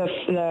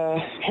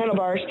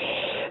handlebars,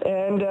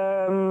 and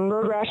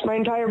road rashed my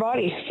entire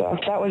body. So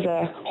that was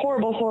a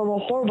horrible, horrible,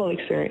 horrible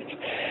experience.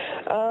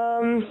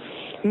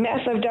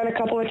 Meth I've done a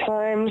couple of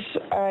times.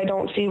 I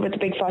don't see what the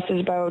big fuss is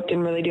about.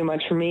 Didn't really do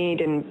much for me.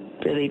 Didn't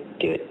really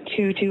do it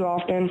too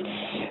often.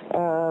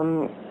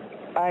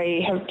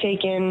 I have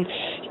taken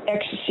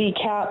ecstasy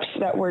caps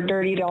that were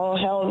dirty to all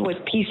hell with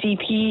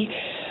PCP.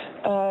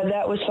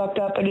 That was fucked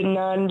up. I did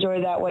not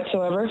enjoy that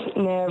whatsoever.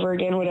 Never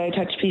again would I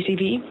touch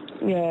PCP.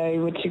 I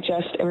would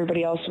suggest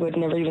everybody else would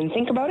never even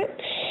think about it.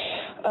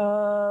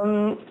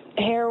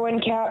 Heroin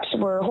caps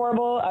were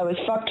horrible. I was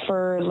fucked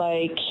for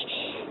like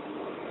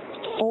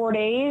 4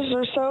 days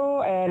or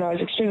so, and I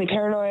was extremely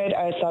paranoid.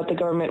 I thought the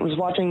government was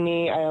watching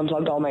me. I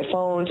unplugged all my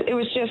phones. It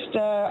was just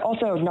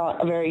also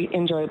not a very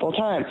enjoyable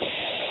time.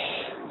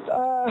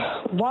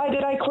 Why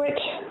did I quit?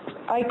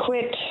 I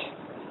quit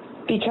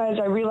because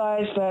I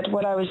realized that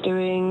what I was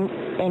doing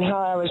and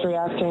how I was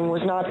reacting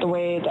was not the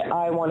way that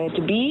I wanted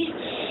to be.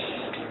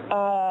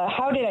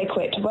 How did I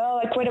quit? Well,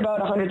 I quit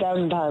about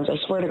 100,000 times, I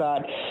swear to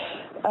God.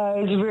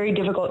 It was very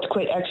difficult to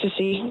quit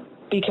ecstasy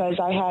because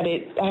I had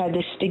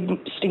this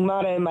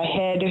stigmata in my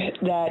head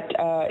that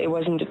it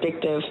wasn't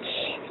addictive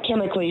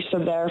chemically, so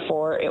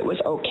therefore it was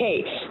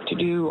okay to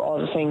do all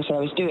the things that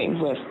I was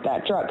doing with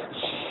that drug.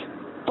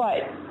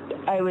 But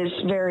I was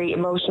very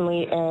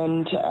emotionally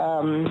and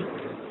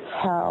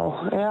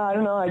I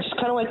don't know, I just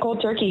kind of went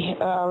cold turkey.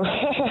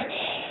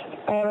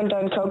 I haven't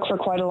done coke for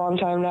quite a long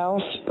time now,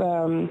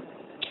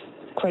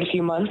 quite a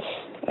few months,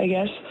 I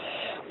guess.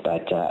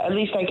 But at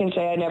least I can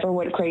say I never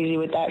went crazy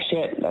with that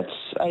shit.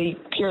 I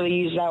purely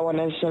use that one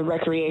as a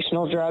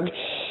recreational drug.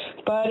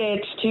 But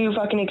it's too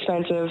fucking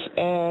expensive,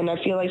 and I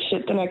feel like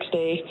shit the next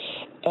day,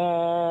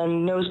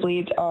 and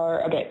nosebleeds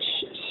are a bitch.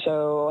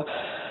 So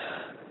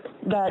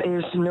that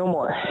is no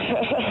more.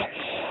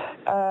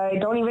 I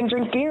don't even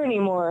drink beer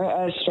anymore,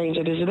 as strange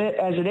as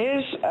it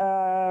is.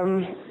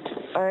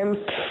 I'm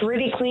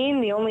pretty clean.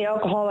 The only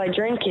alcohol I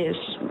drink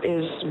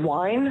is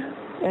wine,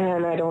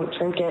 and I don't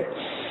drink it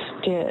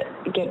to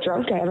get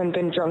drunk. I haven't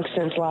been drunk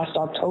since last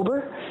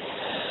October.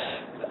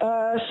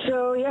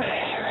 So yeah,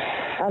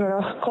 I don't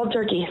know, cold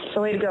turkey, it's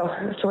the way to go.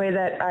 It's the way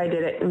that I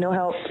did it. No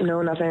help,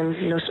 no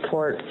nothing, no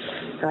support.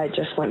 I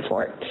just went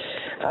for it.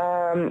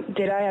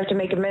 Did I have to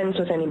make amends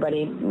with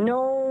anybody?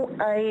 No,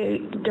 I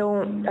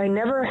don't. I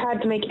never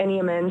had to make any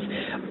amends.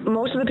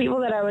 Most of the people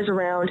that I was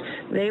around,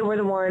 they were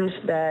the ones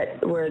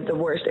that were the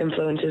worst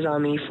influences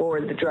on me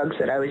for the drugs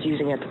that I was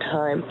using at the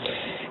time.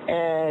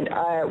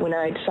 And when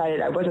I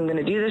decided I wasn't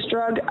going to do this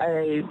drug,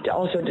 I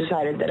also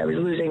decided that I was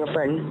losing a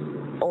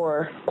friend,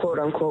 or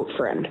quote-unquote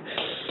friend.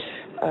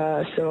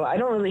 So I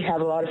don't really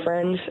have a lot of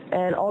friends,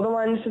 and all the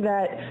ones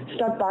that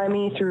stuck by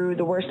me through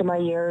the worst of my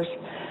years,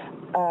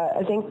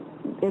 I think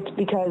it's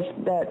because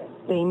that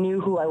they knew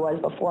who I was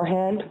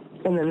beforehand,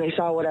 and then they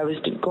saw what I was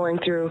going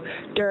through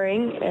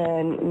during,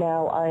 and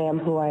now I am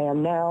who I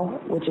am now,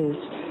 which is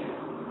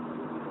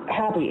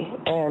happy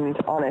and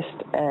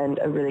honest and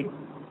a really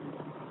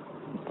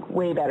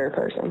way better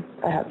person,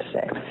 I have to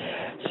say.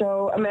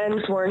 So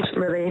amends weren't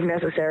really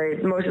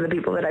necessary. Most of the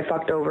people that I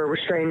fucked over were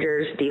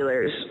strangers,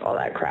 dealers, all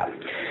that crap.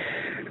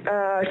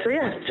 So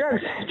yeah,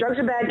 drugs. Drugs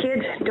are bad,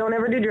 kids. Don't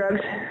ever do drugs.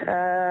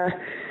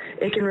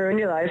 It can ruin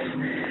your life.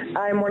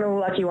 I'm one of the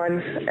lucky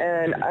ones,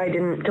 and I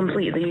didn't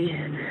completely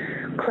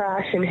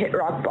crash and hit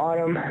rock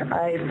bottom.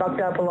 I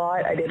fucked up a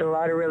lot. I did a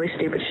lot of really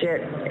stupid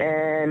shit,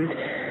 and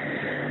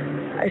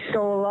I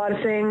stole a lot of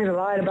things, I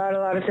lied about a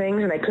lot of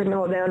things, and I couldn't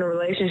hold down a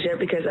relationship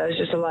because I was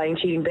just a lying,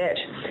 cheating bitch.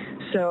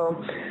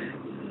 So,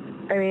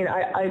 I mean,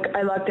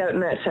 I lucked out in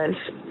that sense.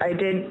 I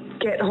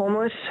did get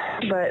homeless,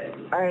 but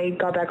I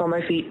got back on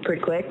my feet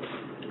pretty quick.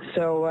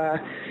 So,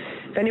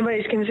 if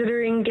anybody's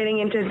considering getting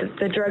into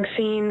the drug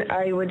scene,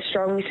 I would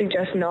strongly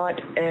suggest not,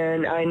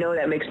 and I know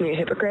that makes me a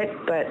hypocrite,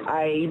 but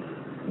I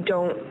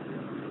don't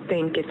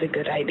think it's a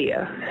good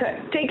idea.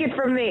 Take it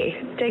from me.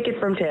 Take it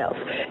from Tails.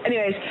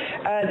 Anyways,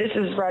 this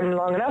is running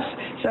long enough,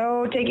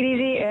 so take it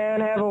easy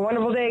and have a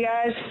wonderful day,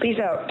 guys. Peace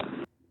out.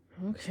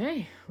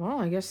 Okay,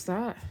 well, I guess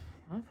that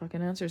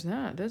fucking answers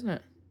that, doesn't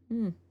it?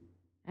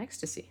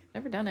 Ecstasy.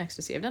 Never done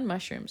ecstasy. I've done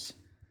mushrooms.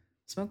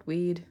 Smoked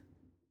weed.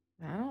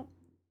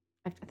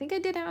 I think I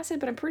did acid,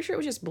 but I'm pretty sure it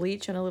was just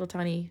bleach on a little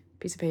tiny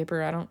piece of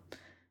paper. I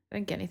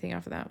didn't get anything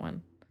off of that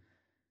one.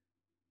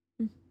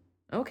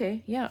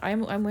 Okay, yeah,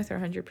 I'm with her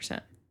 100%.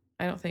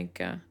 I don't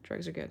think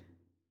drugs are good.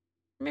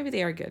 Maybe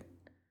they are good.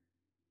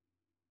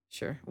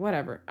 Sure,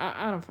 whatever.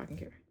 I don't fucking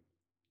care.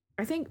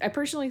 I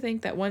personally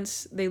think that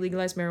once they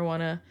legalize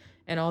marijuana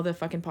and all the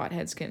fucking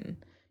potheads can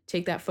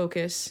take that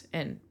focus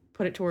and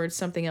put it towards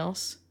something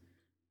else,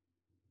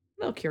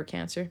 they'll cure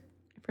cancer.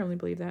 I firmly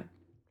believe that.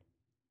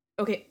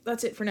 Okay,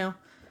 that's it for now.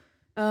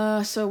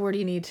 So where do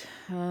you need?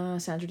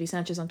 Sandra D.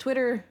 Sanchez on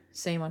Twitter.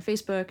 Same on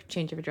Facebook.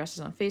 Change of addresses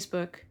on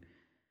Facebook.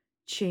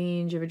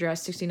 Change of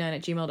address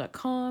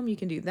 69@gmail.com. You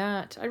can do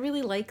that. I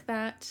really like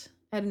that.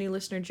 I had a new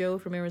listener, Joe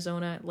from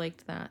Arizona.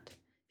 Liked that.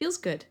 Feels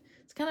good.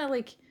 It's kind of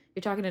like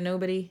you're talking to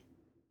nobody.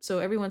 So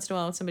every once in a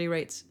while somebody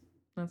writes.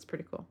 That's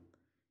pretty cool.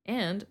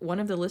 And one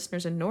of the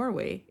listeners in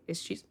Norway is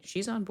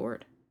she's on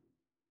board.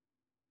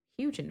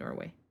 Huge in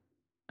Norway.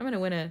 I'm gonna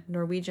win a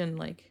Norwegian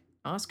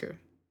Oscar.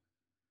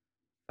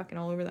 Fucking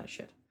all over that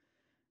shit.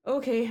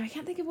 Okay, I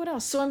can't think of what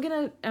else. So I'm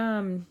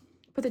gonna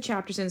put the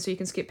chapters in so you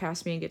can skip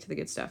past me and get to the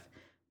good stuff.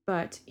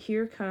 But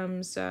here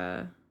comes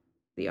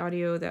the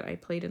audio that I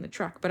played in the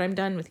truck. But I'm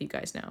done with you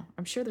guys now.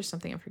 I'm sure there's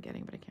something I'm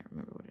forgetting, but I can't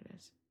remember what it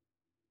is.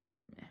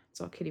 It's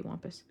all kitty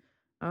wampus.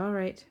 All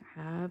right,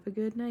 have a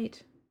good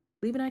night.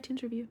 Leave an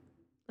iTunes review.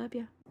 Love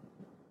ya.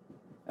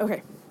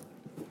 Okay.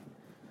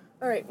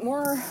 All right,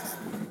 more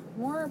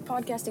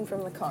podcasting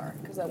from the car,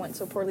 because that went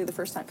so poorly the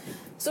first time.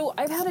 So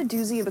I've had a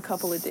doozy of a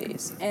couple of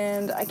days,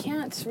 and I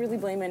can't really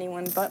blame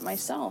anyone but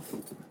myself.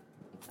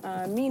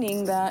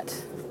 Meaning that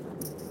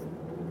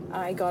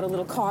I got a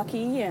little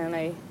cocky, and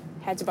I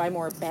had to buy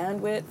more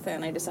bandwidth,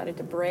 and I decided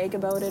to brag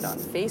about it on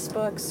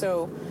Facebook,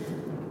 so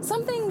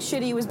something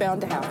shitty was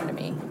bound to happen to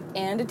me,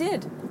 and it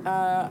did.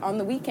 On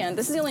the weekend,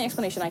 this is the only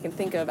explanation I can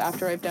think of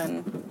after I've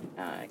done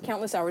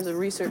countless hours of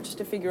research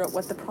to figure out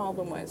what the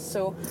problem was.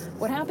 So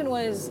what happened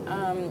was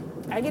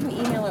I get an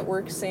email at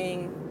work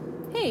saying,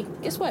 hey,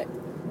 guess what?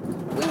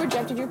 We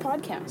rejected your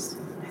podcast.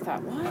 I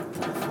thought, what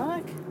the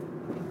fuck?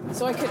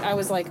 So I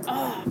was like,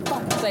 oh,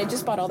 fuck, because I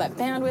just bought all that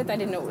bandwidth. I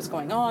didn't know what was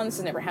going on. This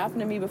has never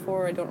happened to me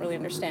before. I don't really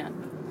understand.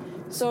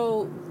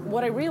 So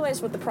what I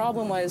realized what the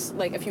problem was,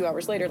 a few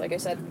hours later, like I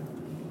said,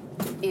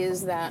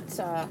 is that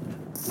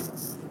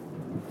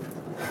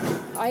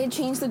I had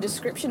changed the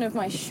description of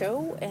my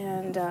show,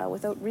 and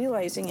without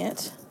realizing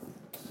it,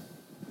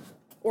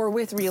 or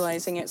with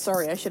realizing it,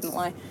 sorry, I shouldn't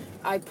lie,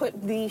 I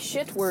put the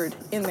shit word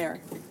in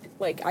there.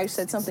 I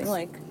said something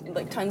like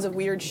tons of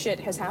weird shit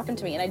has happened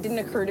to me, and it didn't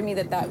occur to me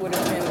that would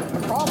have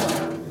been a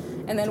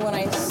problem. And then when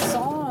I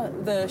saw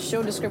the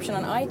show description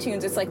on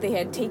iTunes, it's like they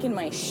had taken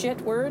my shit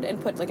word and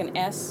put an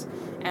S,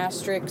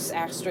 asterisk,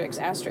 asterisk,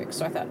 asterisk.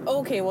 So I thought,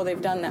 okay, well,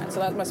 they've done that,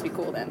 so that must be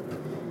cool then.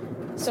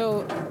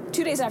 So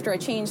 2 days after I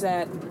changed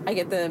that, I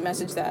get the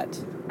message that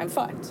I'm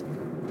fucked.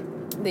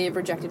 They've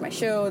rejected my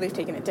show, they've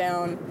taken it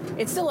down.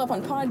 It's still up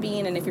on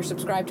Podbean, and if you're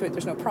subscribed to it,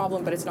 there's no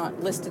problem, but it's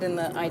not listed in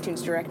the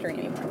iTunes directory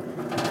anymore.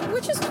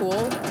 Which is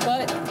cool,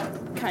 but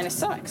kind of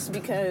sucks,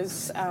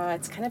 because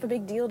it's kind of a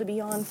big deal to be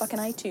on fucking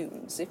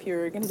iTunes if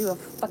you're gonna do a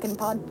fucking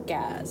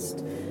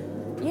podcast.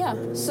 Yeah,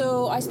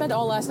 so I spent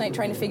all last night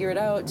trying to figure it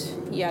out,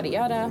 yada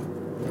yada.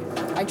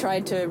 I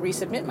tried to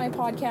resubmit my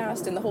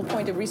podcast, and the whole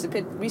point of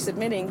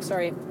resubmitting,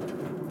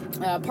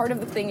 part of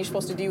the thing you're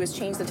supposed to do is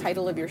change the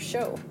title of your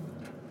show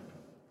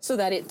so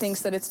that it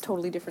thinks that it's a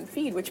totally different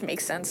feed, which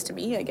makes sense to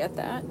me, I get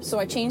that. So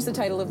I changed the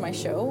title of my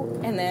show,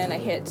 and then I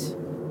hit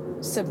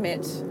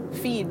submit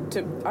feed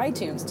to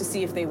iTunes to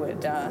see if they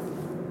would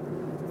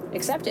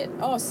accept it.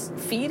 Oh,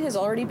 feed has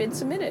already been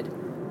submitted.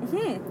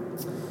 Okay.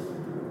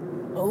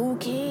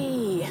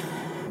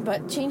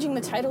 But changing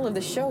the title of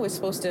the show is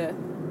supposed to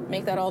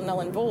make that all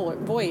null and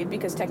void,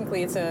 because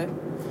technically it's a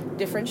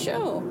different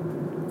show.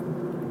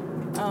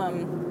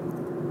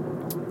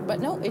 But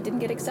no, it didn't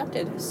get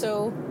accepted.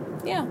 So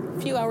yeah,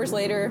 a few hours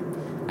later,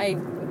 I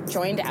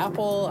joined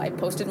Apple, I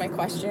posted my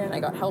question, I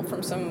got help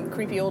from some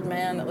creepy old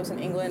man that lives in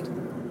England,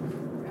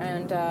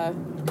 and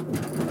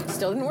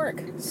still didn't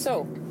work.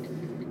 So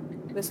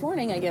this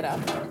morning I get up,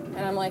 and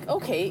I'm like,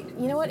 okay,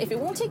 you know what, if it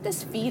won't take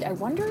this feed, I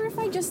wonder if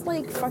I just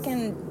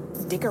fucking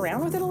dick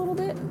around with it a little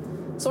bit.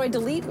 So I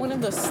delete one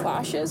of the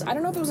slashes. I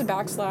don't know if it was a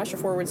backslash or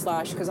forward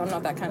slash, because I'm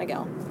not that kind of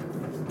gal.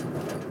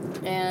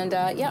 And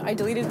yeah, I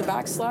deleted the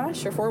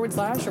backslash or forward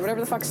slash or whatever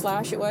the fuck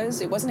slash it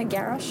was. It wasn't a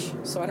gash,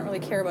 so I don't really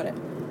care about it.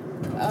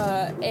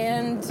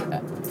 And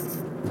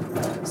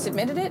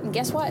submitted it, and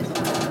guess what?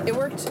 It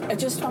worked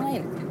just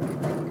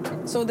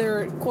fine. So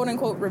they're quote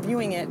unquote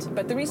reviewing it,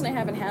 but the reason I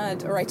haven't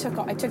had, or I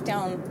took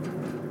down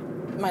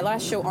my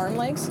last show, Arm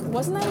Legs.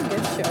 Wasn't that a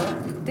good show?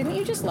 Didn't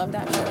you just love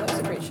that show? That was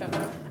a great show.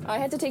 I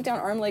had to take down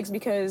Arm Legs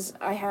because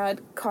I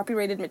had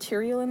copyrighted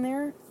material in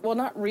there. Well,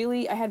 not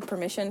really. I had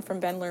permission from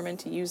Ben Lerman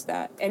to use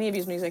any of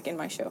his music in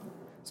my show.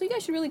 So you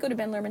guys should really go to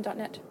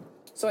benlerman.net.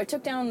 So I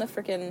took down the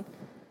frickin'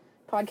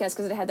 podcast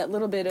because it had that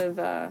little bit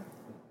of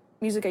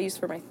music I used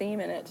for my theme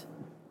in it.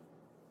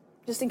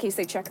 Just in case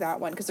they check that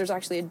one, because there's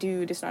actually a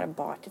dude. It's not a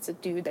bot. It's a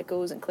dude that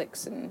goes and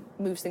clicks and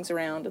moves things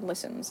around and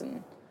listens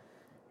and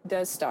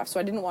does stuff. So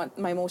I didn't want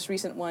my most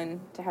recent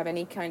one to have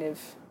any kind of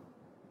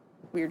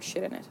weird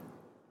shit in it.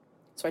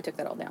 So I took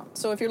that all down.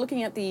 So if you're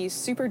looking at the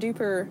super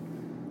duper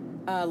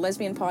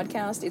lesbian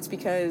podcast, it's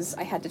because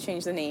I had to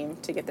change the name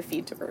to get the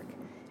feed to work.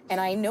 And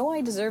I know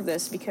I deserve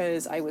this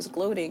because I was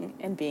gloating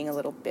and being a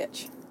little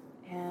bitch.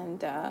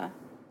 And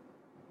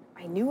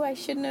I knew I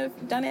shouldn't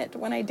have done it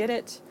when I did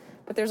it,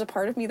 but there's a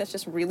part of me that's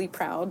just really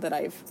proud that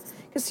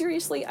because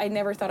seriously, I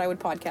never thought I would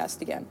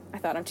podcast again. I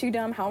thought, I'm too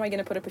dumb, how am I going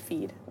to put up a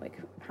feed? Like,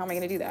 how am I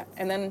going to do that?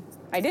 And then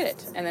I did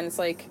it, and then it's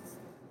like,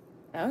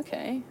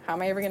 okay, how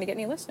am I ever going to get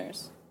any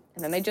listeners?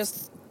 And then they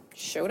just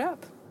showed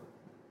up.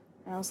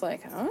 And I was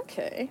like,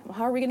 okay, well,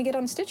 how are we going to get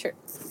on Stitcher?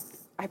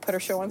 I put our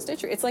show on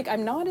Stitcher. It's like,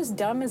 I'm not as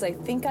dumb as I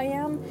think I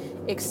am,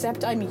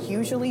 except I'm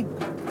usually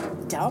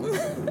dumb.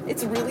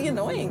 It's really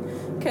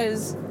annoying,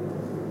 because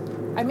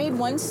I made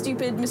one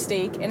stupid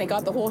mistake, and it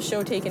got the whole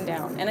show taken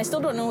down. And I still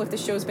don't know if the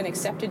show's been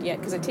accepted yet,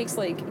 because it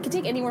can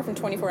take anywhere from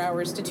 24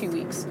 hours to 2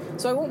 weeks.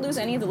 So I won't lose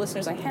any of the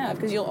listeners I have,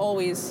 because you'll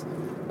always,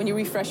 when you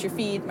refresh your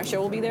feed, my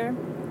show will be there.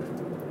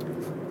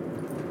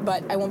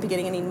 But I won't be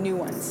getting any new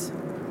ones.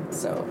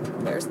 So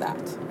there's that,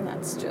 and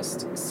that's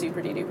just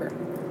super duper.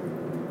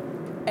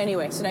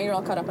 Anyway, so now you're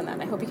all caught up on that,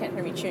 and I hope you can't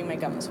hear me chewing my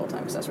gum this whole time,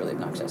 because that's really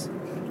obnoxious.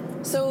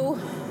 So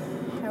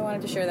I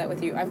wanted to share that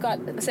with you. I've got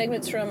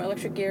segments from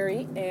Electric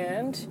Gary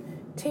and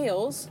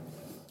Tales,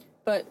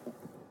 but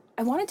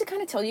I wanted to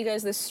kind of tell you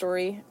guys this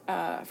story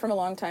from a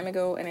long time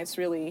ago, and it's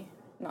really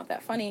not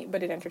that funny,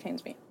 but it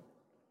entertains me.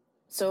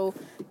 So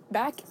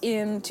back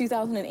in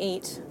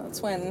 2008,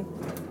 that's when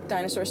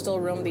dinosaurs still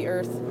roamed the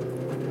earth,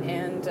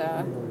 and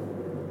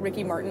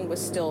Ricky Martin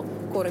was still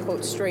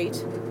quote-unquote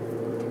straight.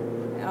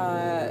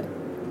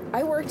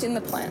 I worked in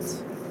the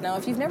plant. Now,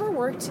 if you've never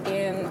worked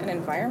in an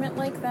environment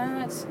like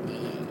that,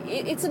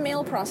 it's a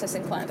mail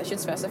processing plant, I should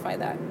specify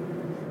that.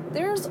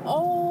 There's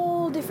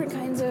all different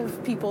kinds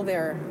of people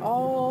there,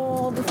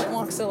 all different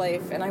walks of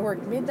life, and I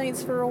worked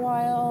midnights for a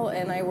while,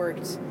 and I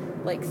worked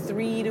like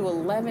 3 to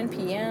 11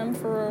 p.m.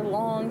 for a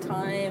long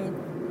time,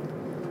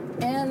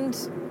 and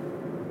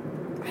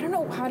I don't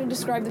know how to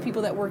describe the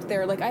people that worked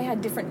there. Like, I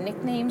had different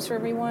nicknames for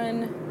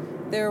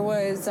everyone. There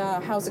was,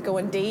 how's it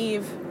going,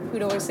 Dave,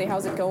 who'd always say,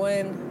 how's it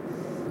going?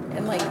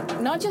 And, like,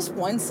 not just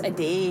once a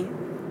day,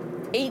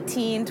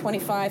 18,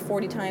 25,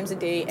 40 times a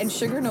day. And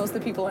Sugar knows the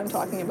people I'm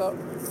talking about,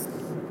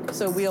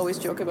 so we always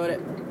joke about it.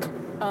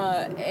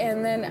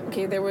 And then,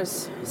 okay, there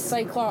was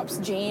Cyclops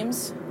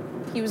James.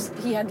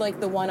 He had, like,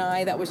 the one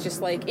eye that was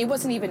just, like, it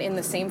wasn't even in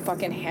the same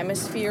fucking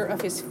hemisphere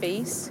of his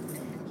face.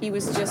 He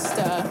was just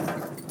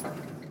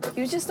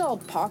all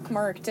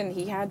pockmarked, and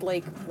he had,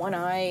 like, one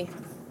eye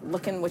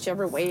looking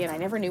whichever way, and I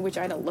never knew which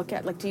eye to look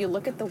at. Like, do you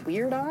look at the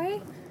weird eye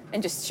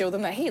and just show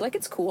them that, hey, like,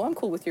 it's cool, I'm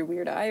cool with your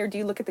weird eye, or do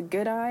you look at the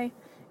good eye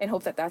and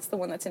hope that that's the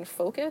one that's in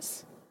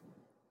focus?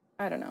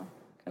 I don't know.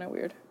 Kind of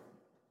weird.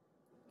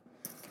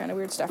 Kind of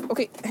weird stuff.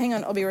 Okay, hang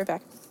on, I'll be right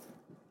back.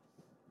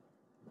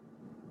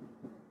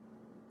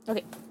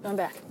 Okay, I'm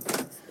back.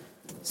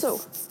 So,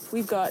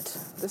 we've got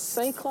the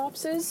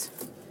Cyclopses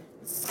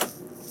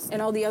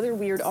and all the other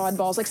weird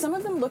oddballs. Like, some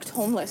of them looked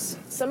homeless.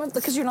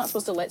 Because you're not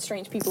supposed to let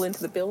strange people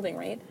into the building,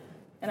 right?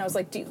 And I was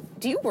like, do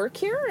you work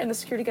here? And the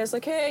security guy's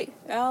like, hey,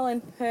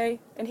 Alan, hey.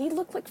 And he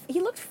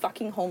looked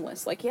fucking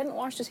homeless. Like, he hadn't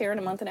washed his hair in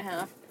a month and a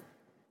half.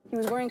 He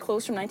was wearing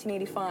clothes from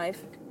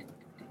 1985.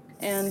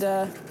 And,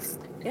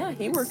 yeah,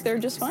 he worked there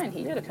just fine.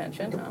 He had a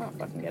pension. I don't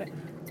fucking get it.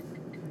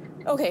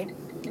 Okay,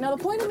 now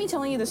the point of me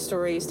telling you this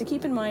story is to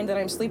keep in mind that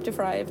I'm sleep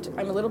deprived,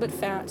 I'm a little bit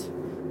fat,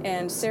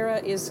 and Sarah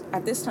is,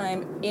 at this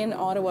time, in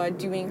Ottawa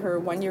doing her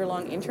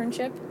 1-year-long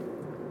internship.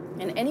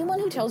 And anyone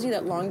who tells you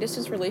that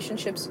long-distance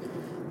relationships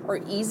are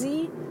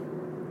easy,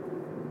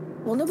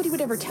 well, nobody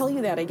would ever tell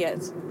you that, I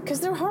guess,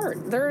 because they're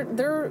hard.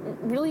 They're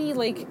really,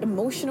 like,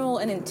 emotional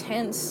and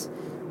intense,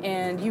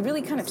 and you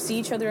really kind of see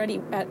each other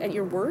at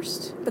your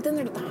worst. But then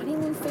the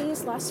honeymoon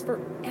phase lasts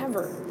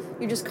forever.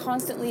 You're just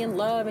constantly in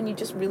love, and you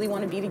just really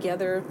want to be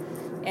together,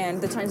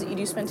 and the times that you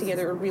do spend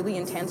together are really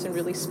intense and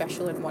really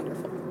special and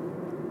wonderful.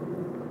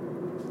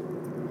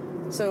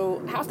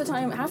 So half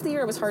the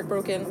year I was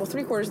heartbroken. Well,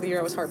 3/4 of the year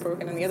I was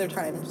heartbroken, and the other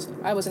times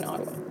I was in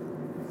Ottawa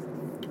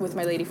with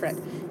my lady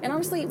friend. And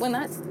honestly, when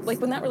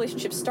that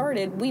relationship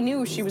started, we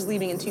knew she was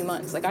leaving in 2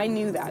 months. Like, I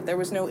knew that. There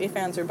was no ifs,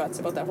 ands, or buts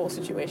about that whole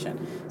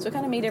situation. So it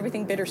kind of made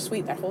everything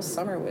bittersweet. That whole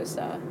summer was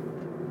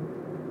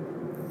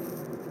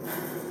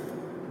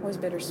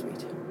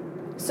bittersweet.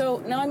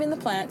 So now I'm in the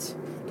plant.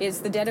 It's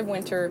the dead of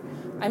winter.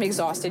 I'm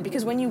exhausted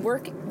because when you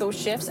work those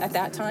shifts at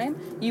that time,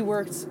 you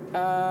worked,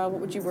 what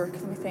would you work?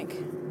 Let me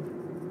think.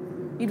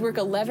 You'd work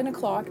 11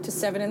 o'clock to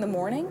 7 in the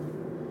morning,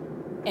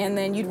 and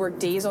then you'd work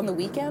days on the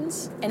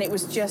weekends, and it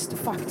was just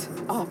fucked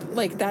up.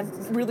 Like, that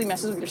really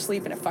messes with your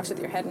sleep, and it fucks with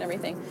your head and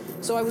everything.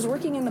 So I was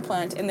working in the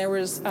plant, and there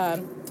was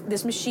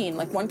this machine.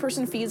 Like, one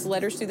person feeds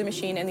letters through the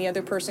machine, and the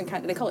other person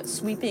they call it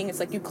sweeping. It's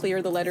like you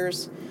clear the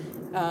letters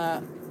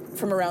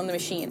from around the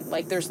machine.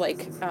 Like, there's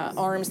like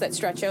arms that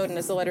stretch out, and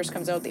as the letters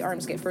comes out, the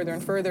arms get further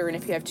and further, and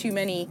if you have too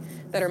many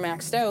that are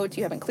maxed out,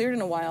 you haven't cleared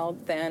in a while,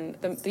 then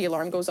the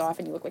alarm goes off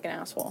and you look like an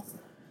asshole.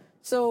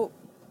 So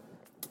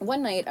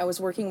one night I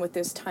was working with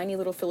this tiny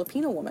little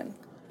Filipino woman,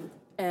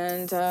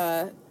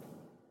 and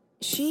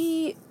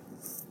she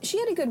she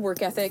had a good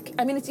work ethic.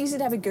 I mean, it's easy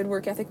to have a good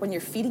work ethic when you're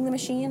feeding the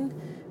machine,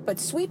 but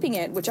sweeping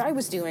it, which I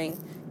was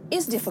doing,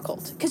 is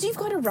difficult because you've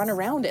got to run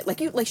around it. Like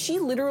she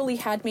literally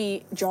had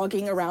me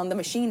jogging around the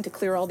machine to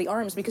clear all the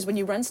arms, because when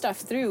you run stuff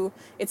through,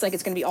 it's like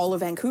it's going to be all of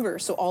Vancouver,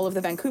 so all of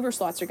the Vancouver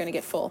slots are going to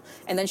get full,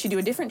 and then she do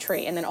a different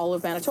tray, and then all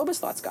of Manitoba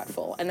slots got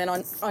full, and then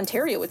on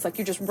Ontario, it's like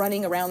you're just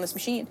running around this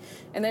machine,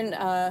 and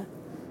then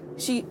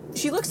she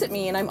looks at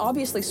me, and I'm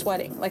obviously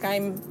sweating, like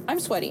I'm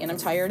sweaty and I'm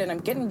tired and I'm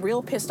getting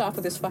real pissed off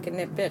with this fucking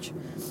nit bitch.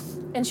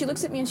 And she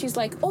looks at me and she's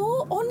like,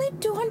 oh, only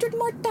 200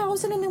 more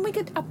thousand and then we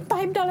get a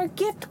 $5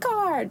 gift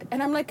card.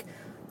 And I'm like,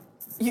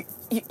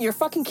 you're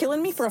fucking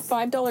killing me for a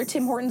 $5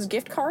 Tim Hortons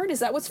gift card? Is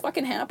that what's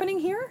fucking happening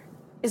here?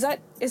 Is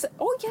that,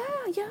 oh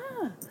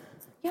yeah.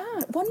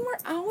 1 more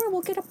hour,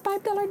 we'll get a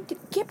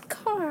 $5 gift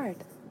card.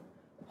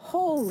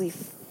 Holy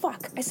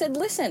fuck. I said,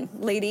 listen,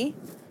 lady,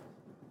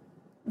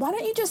 why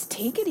don't you just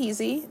take it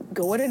easy,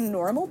 go at a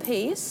normal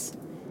pace,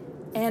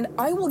 and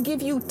I will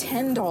give you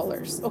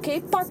 $10, okay?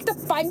 Fuck the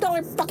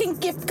 $5 fucking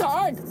gift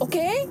card,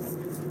 okay?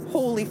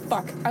 Holy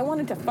fuck. I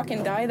wanted to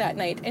fucking die that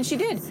night. And she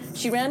did.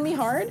 She ran me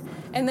hard,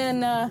 and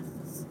then,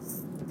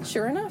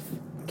 sure enough,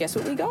 guess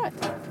what we got?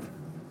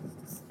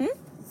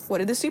 What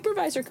did the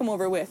supervisor come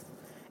over with?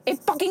 A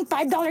fucking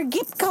 $5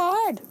 gift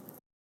card!